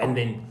 and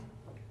then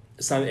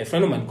a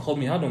friend of mine called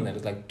me out on that.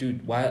 It's like,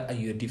 dude, why are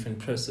you a different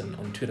person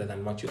on Twitter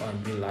than what you are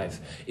in real life?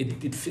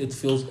 It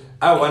feels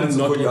I wanted to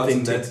not put you out on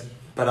authentic. that,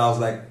 but I was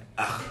like,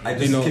 I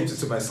just kept it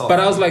to myself. But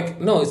I was like,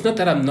 no, it's not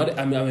that I'm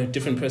a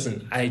different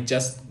person. I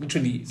just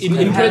literally You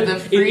have the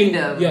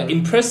freedom.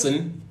 in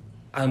person,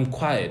 I'm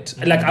quiet.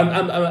 Like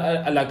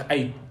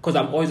because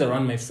I'm always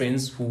around my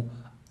friends who,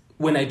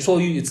 when I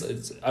troll you, it's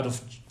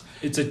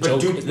a But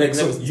joke. dude, It's like,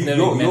 so never-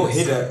 your menace.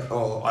 header,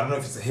 or I don't know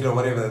if it's a header or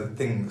whatever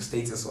thing,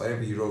 status,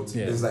 whatever you wrote,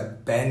 Yeah. is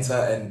like banter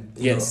and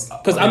Yes,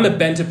 because I'm a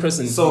banter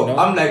person. So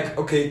I'm like,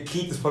 okay,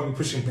 Keith is probably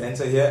pushing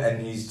banter here,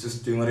 and he's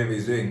just doing whatever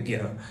he's doing.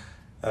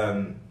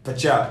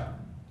 But yeah,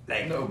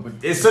 like No, but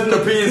there's certain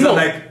opinions no, I'm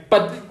like,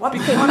 but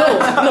because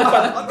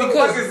but what the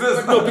because fuck is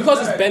this? no,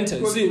 because it's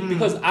banter. See,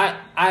 because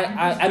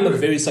I'm a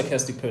very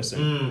sarcastic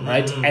person,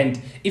 right? And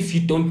if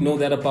you don't know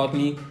that about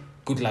me,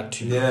 good luck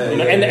to you.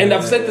 And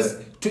I've said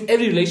this to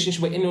every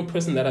relationship or any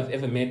person that I've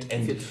ever met,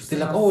 and they're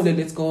like, oh,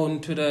 let's go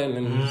on Twitter,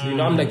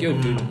 and I'm like, yo,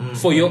 dude,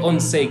 for your own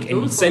sake and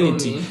Don't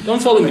insanity, follow me.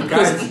 don't follow me,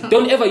 because Guys.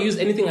 don't ever use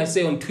anything I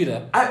say on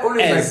Twitter I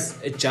always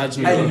as a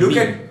judgment. I on look me.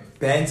 at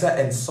banter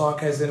and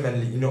sarcasm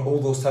and all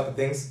those type of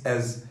things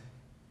as,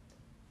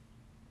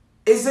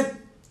 is it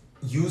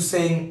you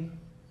saying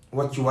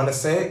what you want to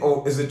say,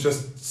 or is it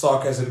just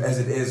sarcasm as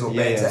it is, or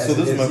Yeah, banter yeah. as So it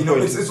this is is? my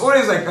point. It's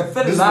always like a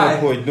thin This is my line.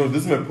 point. No,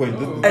 this is my point.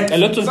 And A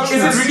lot of is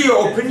it really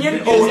your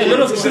opinion, or There's a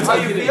lot of is it truth how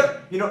in you it.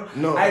 feel?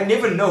 No. I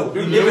never know.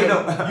 You never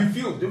know. You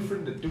feel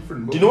different at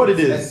different moments. Do you know what it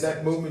is? At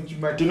that moment, you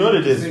might. Do you know what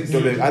it say is,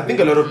 something Dobek? I think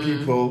a lot of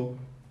people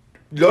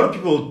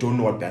don't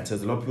know what banter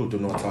is. A lot of people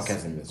don't know what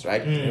sarcasm is,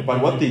 right?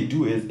 But what they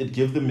do is it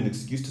gives them an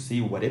excuse to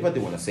say whatever they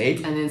want to say,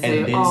 And then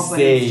say, "Oh, but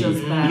say, it's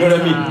just you know what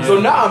I mean? banter."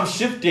 So now I'm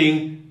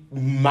shifting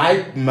my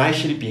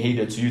shitty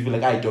behavior to you, be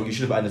like, dog, you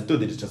should have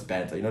understood that it's just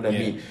banter. You know what I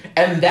mean?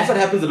 And that's what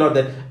happens a lot.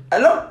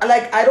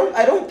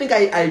 I don't think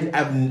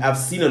I've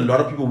seen a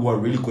lot of people who are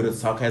really good at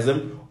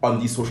sarcasm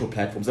on these social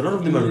platforms. A lot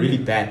of them are really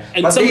bad,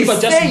 And but some they people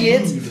are just say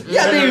it. rude.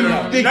 Yeah,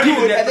 No. they Not do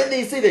even it, that. and then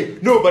they say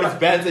but it's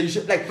banter. You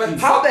should like. But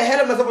How the hell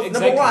am I supposed?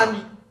 Exactly. Number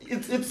one.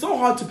 It's so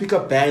hard to pick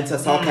up banter,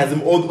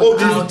 sarcasm, all Through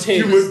these text.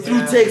 humor through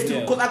Yeah. text, Yeah.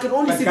 because I can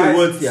only But see guys, the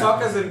words here.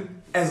 sarcasm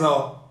as a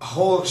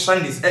whole,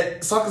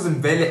 Shandis, sarcasm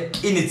value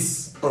in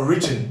its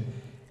origin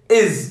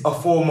is a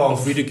form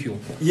of ridicule.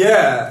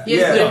 Yeah, Yes,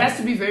 yeah. but it has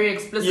to be very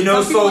explicit. You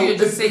know, Some people so you're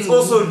just it's saying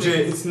also rude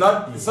it's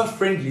not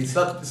friendly. It's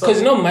not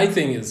Because my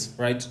thing is,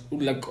 right,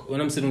 like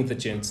when I'm sitting with the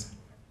gents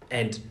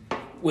and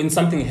when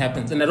something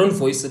happens and I don't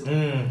voice it,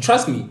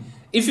 trust me,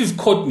 if you've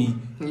caught me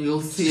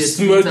You'll see it.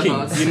 smirking,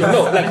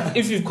 about- like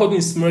if you've caught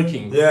me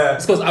smirking, Yeah.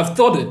 it's because I've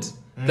thought it.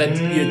 that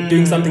you're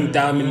doing something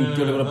dumb and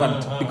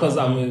but because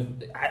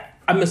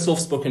I'm a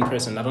soft-spoken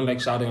person. I don't like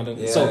shouting.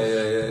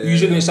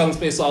 Usually in a shouting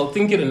space, so I'll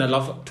think it and I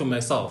laugh to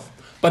myself.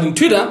 But in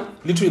Twitter,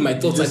 literally my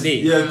thoughts are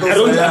there. I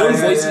don't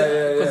voice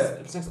it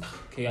because it's like,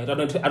 okay, I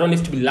don't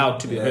have to be loud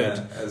to be heard.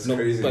 That's no,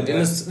 crazy. but in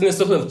a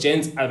circle of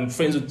gents, I'm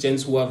friends with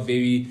gents who are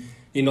very,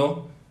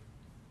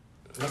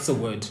 what's the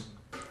word?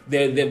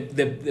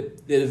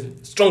 They're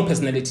strong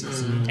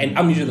personalities, and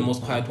I'm usually the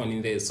most quiet one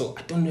in there, so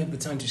I don't have the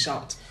time to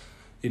shout.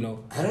 I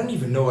don't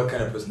even know what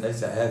kind of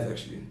personality I have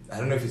actually. I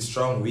don't know if it's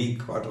strong,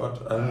 weak, what.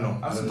 I don't know.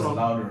 I'm still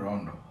loud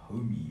around the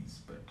homies,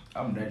 but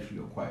I'm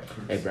naturally a quiet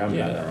person. Hey, bro, I'm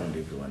not around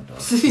everyone, dog.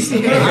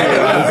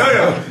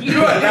 No. You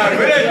are loud.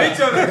 When I meet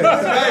you,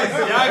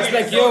 guys, it's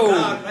like, yo.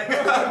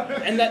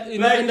 And that,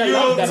 and I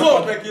love that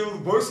talk, about, like you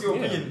voice your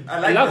opinion.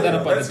 I love that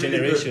about That's the really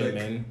generation, good,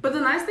 man. But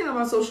the nice thing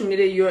about social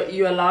media,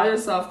 you allow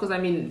yourself, because I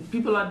mean,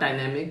 people are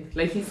dynamic.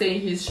 Like he's saying,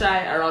 he's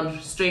shy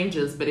around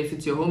strangers, but if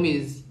it's your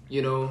homies,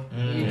 you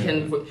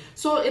can.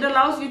 So it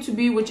allows you to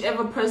be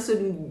whichever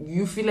person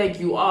you feel like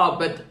you are,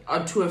 but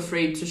are too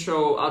afraid to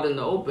show out in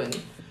the open.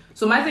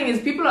 So my thing is,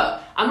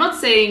 I'm not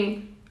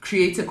saying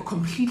create a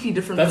completely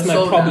different That's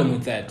persona, my problem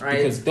with that, right?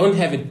 because don't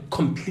have it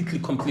completely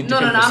No,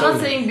 different I'm not persona,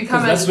 saying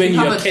become that's when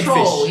become you're a catfish.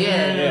 troll.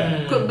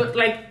 Yeah. But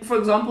like, for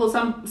example,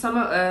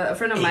 a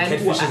friend of mine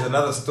Catfish is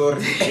another story.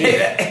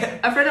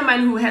 a friend of mine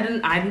who I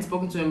hadn't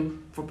spoken to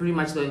him for pretty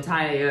much the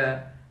entire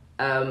year.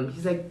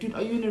 He's like, dude,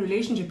 are you in a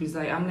relationship? He's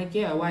like, I'm like,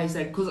 yeah, why? He's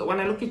like, because when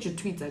I look at your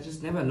tweets, I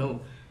just never know.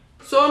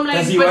 So I'm like,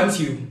 Does he want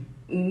you?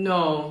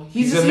 No.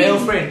 He's a male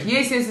friend?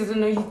 Yes,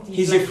 no.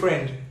 He's like, your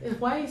friend.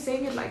 Why are you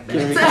saying it like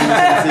He's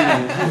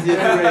that? your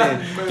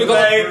friend.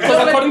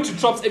 Because according to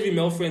Trops, every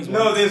male friend's one.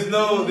 No, there's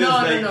no.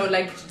 No,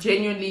 like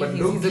genuinely, But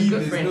he's a good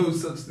there's friend. no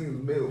such thing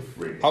as male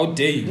friend. How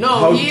dare you? No,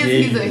 How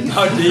he's dare a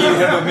How dare you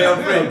have a male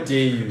How friend? dare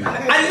you?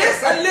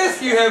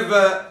 Unless you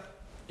have,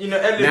 Nah,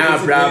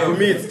 elevated bro. male For me,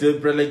 friend. it's still,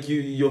 bro. Like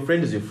your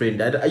friend is your friend.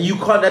 You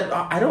can't.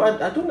 I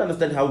don't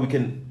understand how we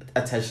can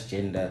attach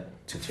gender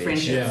to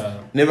friendship. Yeah.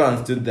 Never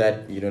understood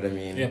that. You know what I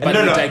mean? Yeah, No, but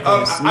no. we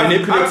digress.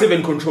 Manipulative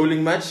and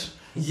controlling much.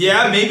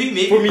 Yeah,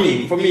 maybe. For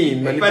me,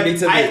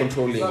 manipulative But and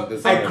controlling.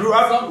 I grew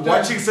up Sometimes-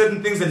 watching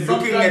certain things and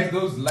looking Sometimes at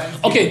those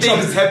lines. Okay,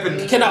 things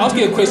happen. Can I ask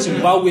you a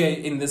question while we're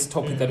in this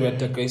topic that we're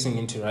digressing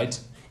into, right?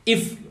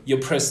 If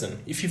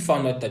you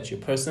found out that your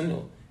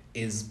person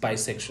is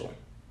bisexual,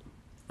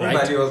 right?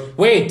 Nobody else.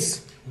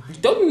 Wait,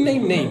 don't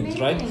name names,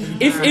 right?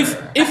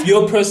 If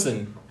your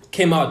person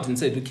came out and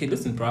said, okay,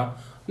 listen, bruh, I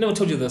never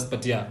told you this,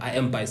 but yeah, I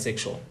am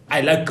bisexual.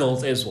 I like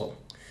girls as well.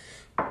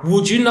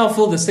 Would you now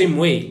feel the same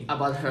way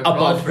about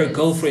her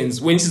girlfriends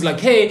when she's like,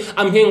 hey,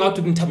 I'm hanging out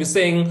with Ntabi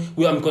saying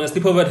I'm gonna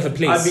sleep over at her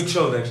place? I'd be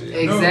chilled actually.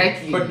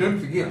 Exactly. But don't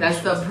forget, That's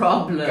the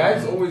problem.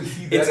 guys always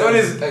see that. It's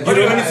always as you don't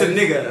mean guys, it's a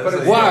nigga. but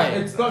it's Why? not-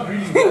 It's not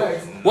really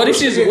guys. What if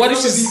she's Some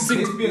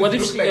of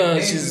these she's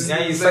lesbians Now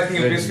you're sucking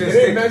your best friend's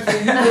Hey, dick. man, so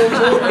you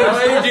know,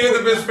 Why are you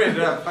doing the best friend?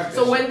 Fuck that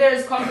So shit. when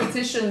there's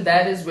competition,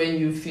 that is when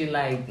you feel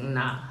like,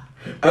 nah.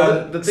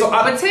 The thing,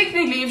 But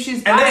technically, if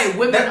she's And bi,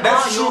 women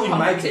that's are true your in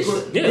my case.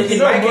 competition. Yeah. In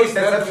my case,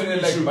 that's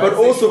absolutely true. but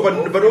also,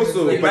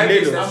 In my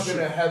case, Palelo, that's I'm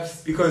gonna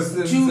have Because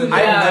symptoms.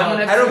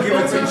 I don't give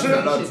attention a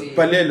lot.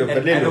 Palelo.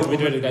 And I know-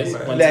 Wait, guys.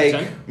 One Like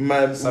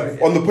second.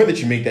 Sorry. on the point that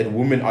you make that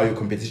women are your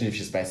competition if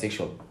she's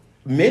bisexual.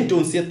 Men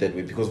don't see it that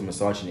way because of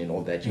misogyny and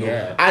all that, you know.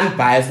 Yeah.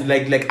 Unbiased,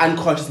 like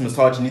unconscious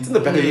misogyny. It's in the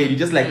back of your head. You're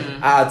just like,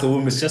 it's a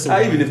woman. It's just a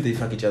Even woman. if they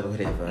fuck each other,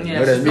 whatever. Yeah, you know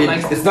what I she mean?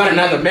 likes It's to not see-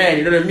 another man.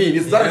 You know what I mean?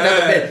 It's not Yeah.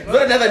 another man. It's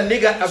not another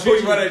nigga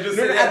approaching. what I just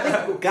No, said. I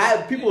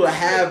think people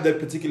have that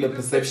particular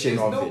perception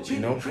There's of no it. You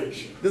know,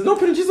 penetration. there's no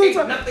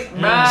penetration. Nothing.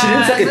 She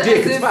didn't suck a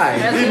dick. It's fine.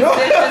 You know.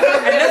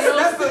 And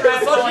that's the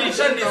misogyny is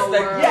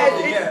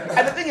like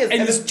And the thing is,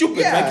 And it's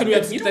stupid. Why can we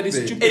admit that it's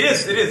stupid?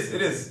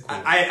 It is.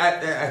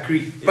 I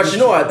agree. But you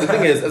know what? The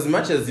thing is, as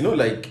much as, you know,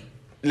 like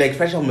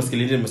fragile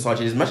masculinity and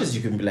misogyny, as much as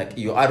you can be like,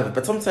 you're out of it,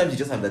 but sometimes you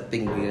just have that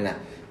thing where you're like,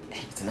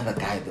 hey, it's another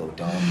guy though,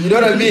 dog. You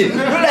know what I mean? You're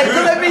like, you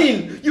know what I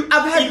mean?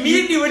 I've had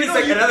Immediately when it's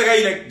like another guy,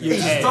 you're like, your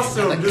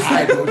testosterone just guy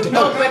like, though, dog.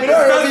 No, but You know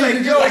what I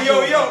it's mean? like,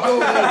 You're just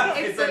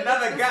yo. It's It's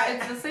another guy.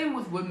 It's the same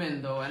with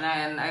women though, and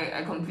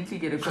I completely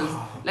get it because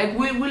like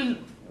we will.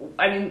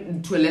 I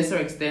mean, to a lesser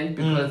extent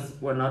because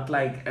we're not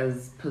like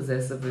as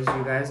possessive as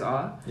you guys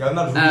are. You're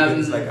not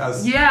vegans like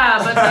us. Yeah,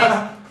 but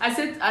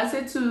like, I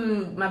said to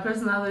my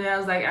person the other day, I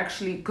was like,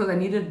 actually, because I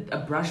needed a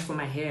brush for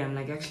my hair. I'm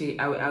like, actually,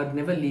 I would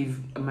never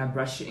leave my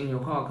brush in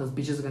your car because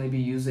bitches are gonna be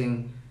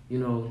using, you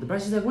know, the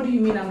brush. He's like, what do you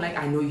mean? I'm like,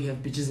 I know you have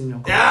bitches in your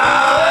car.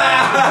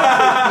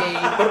 Okay.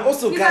 But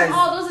also, He's guys, like,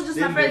 oh, those are just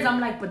my friends. I'm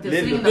like, but they're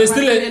sitting in the They're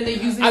front still seat and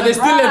they're using are the they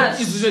still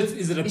brush.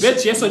 is it a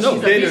bitch? Yes or no?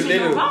 She's a bitch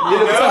in your car.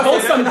 It's a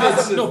wholesome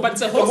bitch. No, but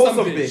it's a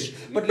wholesome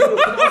bitch. But little,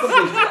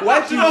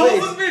 why do you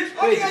wholesome wait? bitch.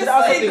 Why Wait, do you can guys I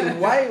ask say something?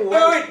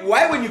 that?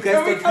 Why when you guys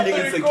Can we start cut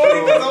feeling the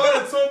recording because I insecure?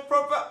 want to talk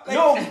proper? Like,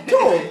 No,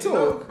 talk.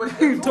 No, but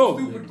it's Talk.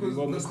 so stupid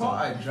because the car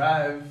I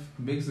drive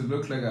makes it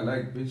look like I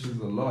like bitches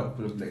a lot,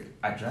 but it's like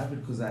I drive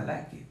it because I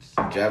like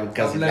it. Drive it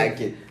because you I'm like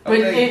it. I'm But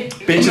like, it-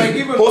 Bitches, like,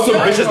 even wholesome though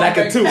bitches I'm like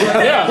it too.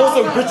 Yeah.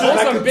 Wholesome bitches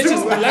like Wholesome it too.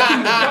 bitches be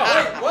liking the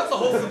car. what's a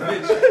wholesome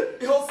bitch?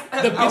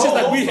 The bitches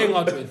that we hang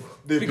out with.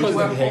 The Because bitches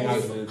that we they're hang out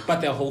wholesome. with.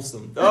 But they're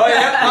wholesome. Oh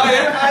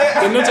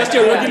yeah. They're not just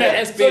your regular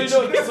ass So you bitch.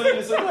 know,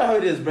 so you know how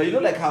it is, bro. You know,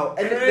 like how,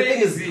 and the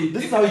thing is, Crazy.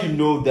 this is how you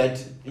know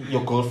that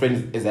your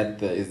girlfriend is at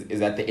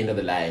the end of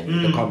the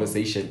line, the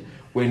conversation,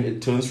 when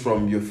it turns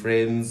from your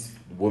friends,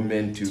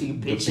 women to the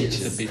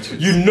bitches. The bitches.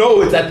 You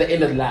know it's at the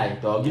end of the line,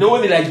 dog. You know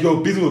when they're like,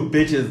 you're busy with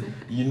bitches,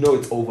 you know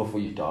it's over for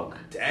you, dog.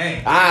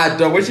 Dang.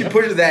 Dog. When she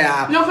pushes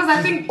that, No, because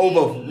I think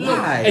over. Look,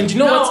 Why? And you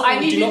know No, what? I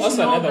need you know you to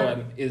also know another that-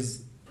 one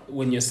is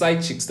when your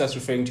side chick starts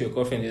referring to your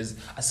girlfriend is,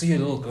 I saw your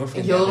little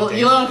girlfriend. the you'll other day."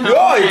 you'll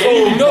no, it's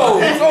over. No.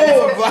 It's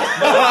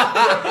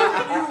over.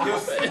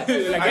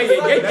 Like,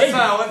 hey, That's why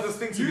I want this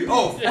thing to be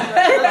off.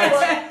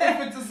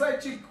 If it's a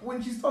side chick,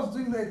 when she starts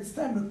doing that, it's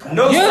time to cut.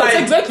 No Yeah,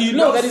 side, exactly. You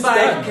know no that it's side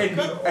done.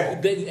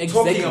 can be Exactly.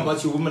 talking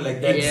about your woman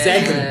like that.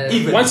 Exactly. Yes.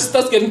 Even Once it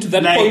starts getting to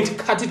that Like- point,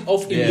 cut it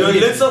off Yeah. your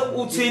immediately.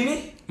 little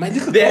utini. My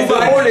little There Over-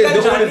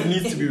 always Johnny.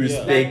 needs to be Yeah.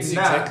 respect.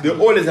 Nah. There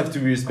always have to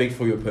be respect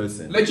for your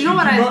person. But you know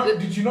what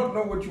Did you not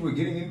know what you were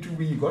getting into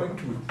when you got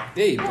into it?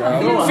 Hey,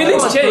 bro. No,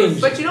 Feelings no, change.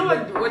 But you know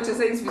what you're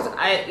saying?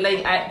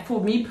 For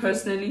me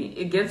personally,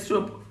 it gets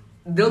to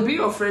there'll be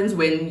your friends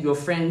when your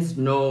friends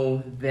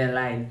know their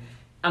line.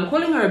 I'm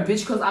calling her a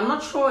bitch because I'm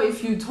not sure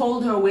if you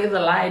told her where the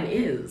line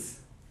is,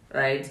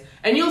 right?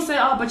 And you'll say,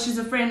 oh, but she's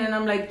a friend, and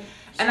I'm like,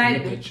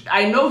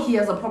 I know he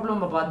has a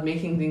problem about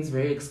making things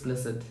very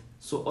explicit.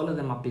 So all of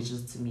them are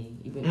bitches to me.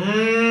 Even I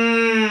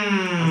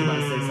was about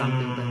to say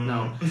something, but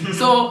no.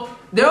 So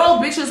they're all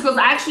bitches because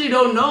I actually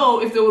don't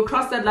know if they would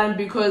cross that line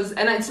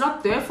and it's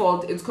not their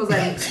fault. It's because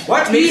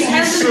What he makes you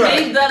hasn't sure?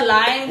 made the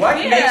line What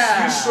clear.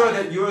 makes you sure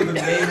that you're the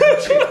main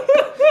chick?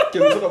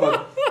 Can we talk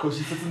about because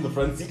she sits in the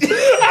front seat?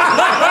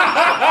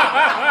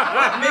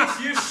 What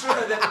makes you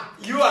sure that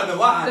you are the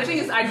one? The thing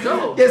is, I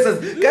don't. Yes,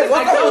 guys,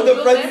 what's I wrong with don't. the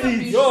You'll front never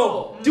be seat?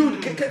 sure.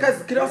 Dude,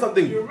 guys, can I have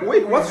something?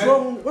 Wait, what's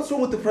wrong? What's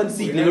wrong with the front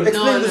seat?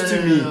 Explain this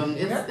to me.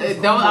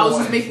 I was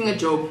just making a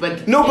joke,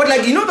 but No, but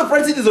like the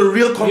front seat is a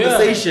real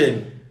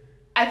conversation.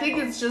 I think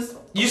it's just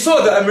You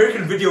saw the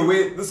American video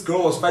where this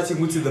girl was fighting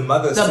with the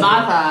mother. the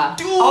mother.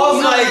 Dude, I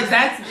was like,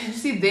 that's you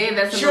see there.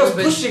 That's she a was little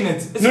bit. pushing it.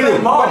 It's No, my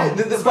no, mom.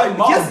 but It's my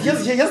mom.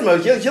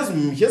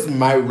 here's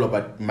my rule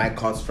about my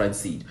car's front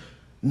seat.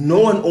 No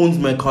one owns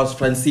my car's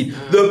front seat.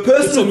 The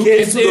person who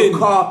gets to the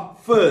car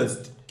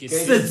first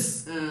sits.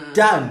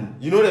 Done.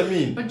 You know what I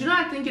mean? But you know,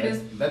 I think it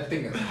is. That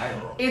thing is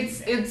hierarchy.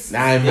 It's Nah,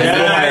 man.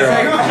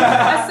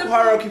 Yeah, a simple-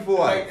 Hierarchy for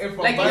what?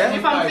 like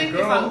if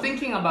I'm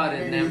thinking about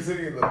it now. You're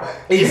sitting in the back.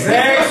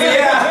 Exactly.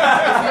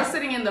 Yeah. If you're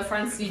sitting in the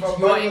front seat, If I'm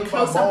you are running in with my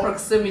closer mom,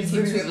 proximity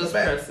sitting to in the this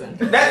back. person.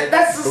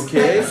 That's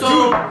Okay.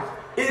 So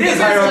it this is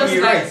is hierarchy. just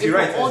You're like right. if You're we're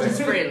right. all Isaac.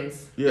 just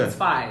friends, Yeah. it's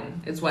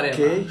fine. It's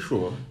whatever. Okay,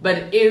 sure.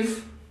 But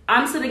if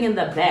I'm sitting in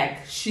the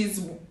back,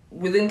 she's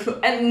within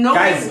and knowing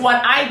Guys, what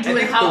I do I and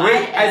think how the way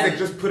I am. Isaac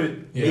just put it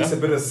Yeah. makes a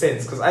bit of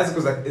sense because Isaac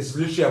was like, it's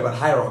literally about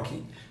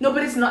hierarchy. No,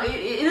 but it's not. It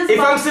is. If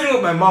about, I'm sitting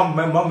with my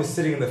mom is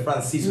sitting in the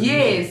front seat. With me.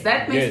 yes,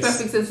 that makes Yes.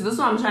 perfect sense. This is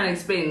what I'm trying to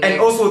explain. And Like,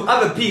 also with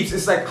other peeps,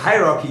 it's like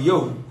hierarchy.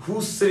 Yo,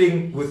 who's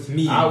sitting with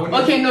me?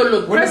 okay, no,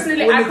 look. When it's-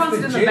 Personally, when I it's can't the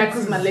sit in the back gents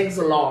because my is- legs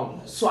are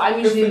long, so I'm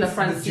If usually in the it's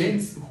front the seat.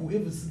 gents,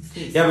 whoever sits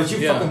there. Yeah, but you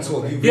Yeah. fucking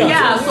told you.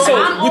 Yeah, so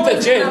I'm with the always in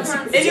the gents,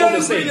 front it's seat. all Anyone the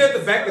who's same. really at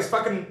the back is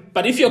fucking.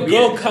 But if your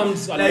girl Weird.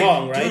 comes Like,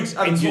 along, dude, right,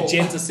 I'm and your tall.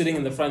 gent is sitting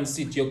in the front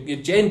seat, your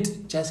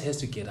gent just has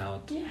to get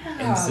out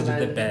and sit at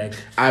the man. back.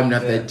 I'm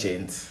not that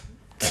gent.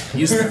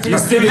 You sit Let in your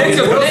the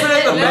girl sit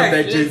at the back.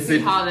 Let's see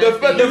how that The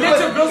thing Let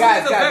is. your girl sit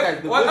at the Guys,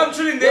 back. the While first- I'm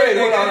chilling there. Wait,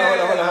 hold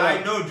like, on.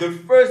 I know. The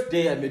first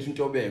day I met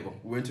Ntobeko,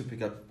 we went to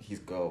pick up his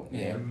girl.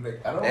 Yeah. I'm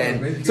like, I don't want to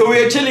make And so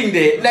we are chilling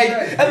there, like,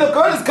 and the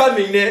girl is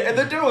coming there, and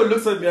the girl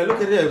looks at me, I look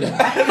at him.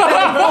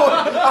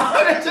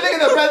 I'm chilling in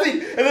the front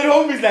seat, and then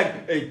homie's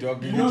like, "Hey,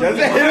 dog, you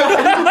just."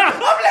 I'm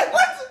like,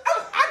 "What?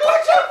 I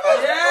got your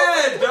first."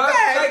 Yeah, dog.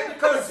 Like,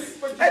 because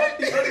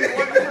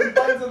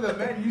the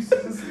man used to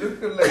just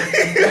look like.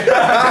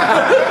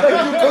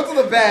 You go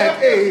to the back.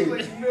 Hey,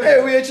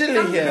 we are chilling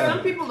Some here.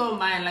 people don't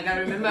mind. Like I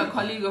remember a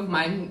colleague of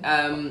mine.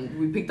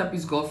 We picked up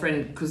his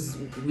girlfriend because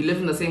we live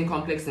in the same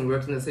complex and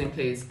worked in the same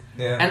place.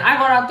 Yeah. And I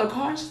got out the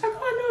car and she's like,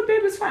 "Oh no,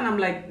 babe, it's fine." I'm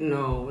like,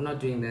 "No, we're not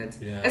doing that."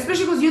 Yeah.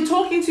 Especially because you're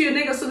talking to your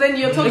nigga, so then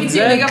you're talking to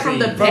your nigga from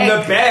the back. from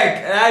the back,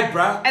 alright,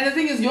 bruh. And the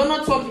thing is, you're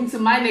not talking to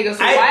my nigga,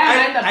 so why am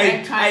I in the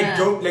back trying I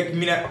don't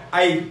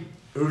like.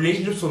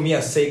 Relationships for me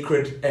are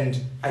sacred, and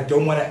I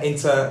don't want to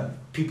enter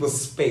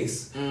people's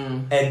space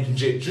and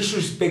just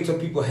respect what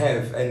people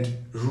have and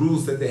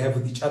rules that they have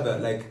with each other.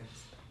 Like,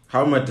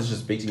 How am I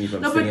disrespecting you if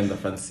I'm No, sitting but- in the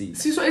front seat?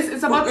 See, so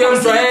it's about.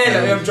 I'm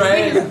proximity.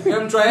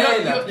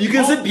 trying. You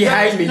can sit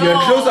behind me. You're No.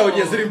 closer when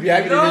you're sitting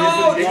behind me than when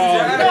you're sitting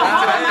next to me. No,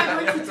 how am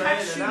I going to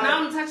touch you? Now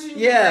I'm touching you.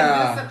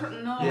 Yeah. Like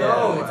this. No,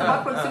 Yeah. it's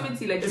about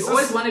proximity. Like It's you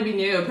always just- want to be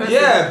near your person.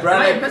 Yeah, bro. Now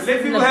Like, your person's let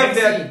in people the have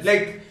back their seat.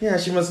 like. Yeah,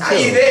 she must Are you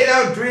chill. there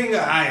now doing?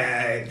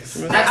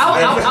 Like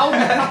I'll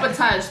be proper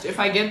touched if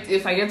I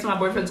get to my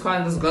boyfriend's car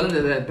and there's a girl in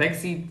the back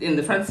seat in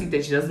the front seat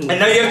that she doesn't. And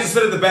now you have to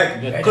sit at the back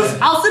because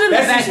I'll sit in the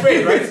that's back. his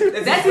friend, right?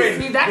 That's his his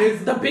friend.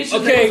 That's the bitch.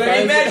 Okay, Like,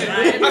 guys.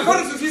 imagine.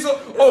 According to Fiso,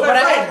 Oh, but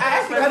I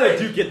actually kind of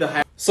do get the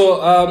high. So,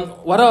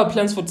 what are our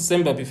plans for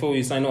December before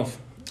we sign off?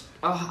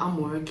 Oh, I'm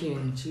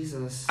working.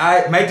 Jesus.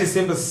 My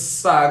December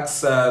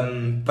sucks,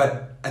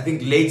 but I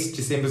think late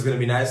December is gonna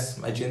be nice.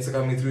 My gents are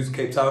coming through to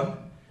Cape Town.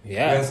 We're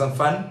having some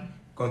fun.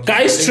 Going to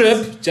Guys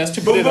weddings. trip, just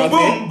to put Boom, it boom, out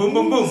there. boom, boom,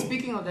 boom, boom.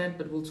 Speaking of that,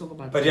 but we'll talk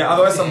about But that. yeah,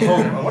 otherwise I'm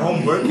home. I'm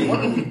home working. What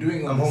are we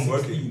doing on I'm the home 16th?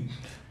 working.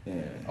 Yeah.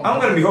 I'm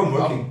gonna be home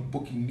working. I'm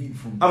booking leave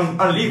from. I'm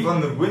on leave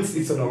on the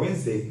Wednesday. It's on a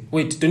Wednesday.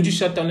 Wait, don't you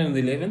shut down on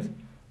the 11th?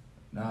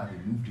 Nah, they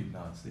moved it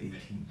now. It's the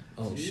 18th.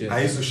 Oh shit.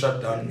 I used to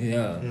shut down.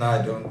 Yeah. No,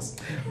 I don't.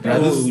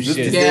 Oh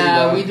shit.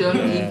 Yeah, we don't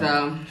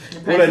either.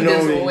 Apparently, know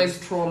there's is-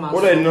 always trauma.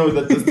 What I know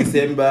that this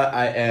December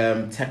I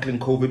am tackling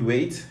COVID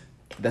weight.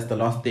 That's the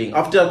last thing.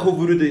 After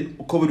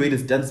COVID weight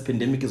is done, this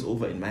pandemic is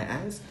over in my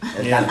eyes.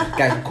 And Yeah. that,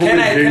 guys, COVID Can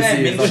is I very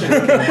serious. mention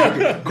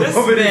this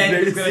COVID is man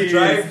very is gonna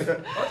serious.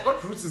 drive?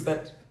 What routes is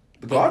that?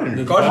 The garden.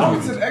 The garden. How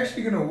is it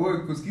actually gonna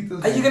work? Because Keith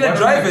Are you gonna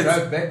drive it?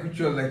 Drive back with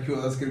you like, yo,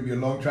 that's gonna be a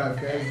long drive,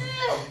 guys.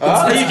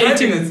 Are you It's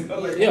driving 18. it?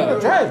 Not like, Yeah,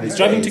 drive. It's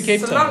driving to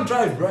Cape It's a long Town.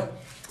 drive, bro.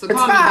 It's a It's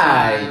common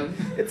fine.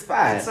 drive. It's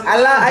fine. It's a I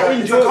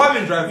drive. enjoy. It's a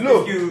common drive.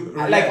 Look, if you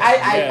like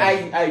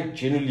relax. I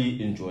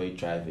genuinely enjoy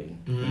driving.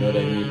 You know what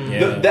I mean?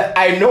 Yeah.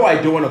 I know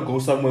I don't want to go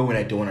somewhere when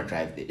I don't want to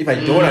drive there. If I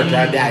don't want to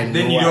drive there, I know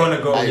Then you don't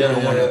wanna go. I Yeah, don't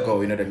yeah, want to yeah. go.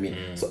 You know what I mean?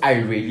 So I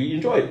really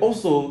enjoy it.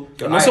 Also,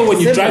 And also,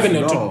 when you drive an no.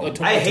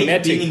 I hate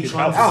automatic, being in it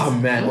transit. helps. Oh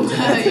man, You're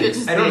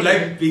just I don't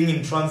there. like being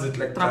in transit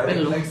like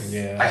driving. Trapping. like,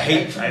 Yeah. I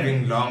hate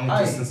driving long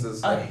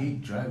distances. I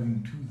hate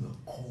driving to the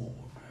core.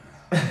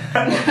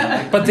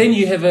 But then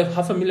you have a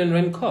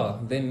 $500,000 car.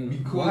 Then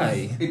Because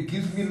why? it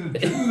gives me the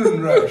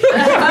adrenaline rush.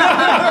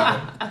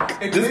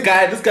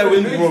 this guy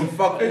went from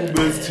fuck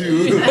Ubers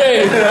to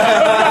Hey.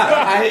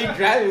 I hate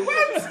driving.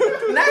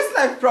 What? Nice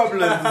life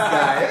problems, this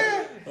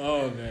guy.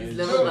 Oh man.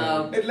 Level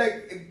up.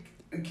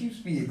 It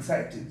keeps me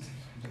excited.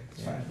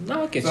 It's fine.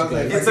 No, I get So you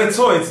guys. It's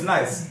a toy. It's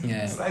nice.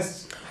 Yeah. It's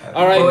nice.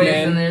 All right, Boys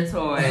man. and their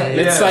toys. Let's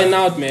Yeah. sign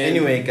out, man.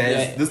 Anyway, guys,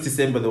 Yeah. this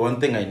December, the one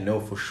thing I know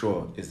for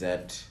sure is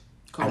that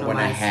I'm gonna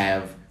Compromise.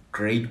 have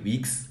great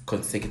weeks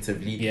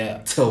consecutively Yeah.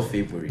 till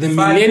February. The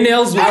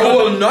millennials I will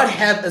will not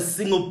have a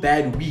single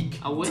bad week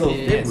I would, till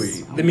yes.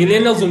 February. the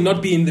millennials will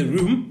not be in the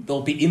room.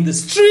 They'll be in the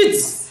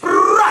streets.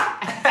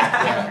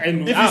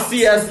 And If you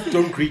see us,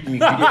 don't greet me.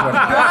 Greet everyone.